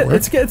 It's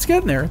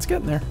getting there. It's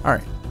getting there. All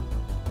right.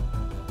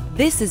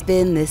 This has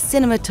been the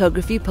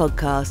Cinematography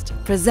Podcast,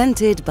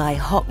 presented by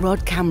Hot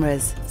Rod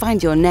Cameras.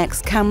 Find your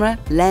next camera,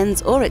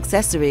 lens, or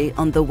accessory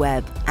on the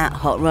web at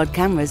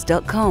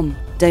hotrodcameras.com.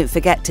 Don't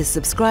forget to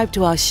subscribe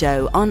to our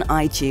show on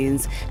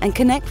iTunes and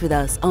connect with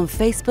us on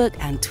Facebook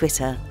and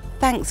Twitter.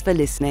 Thanks for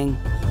listening.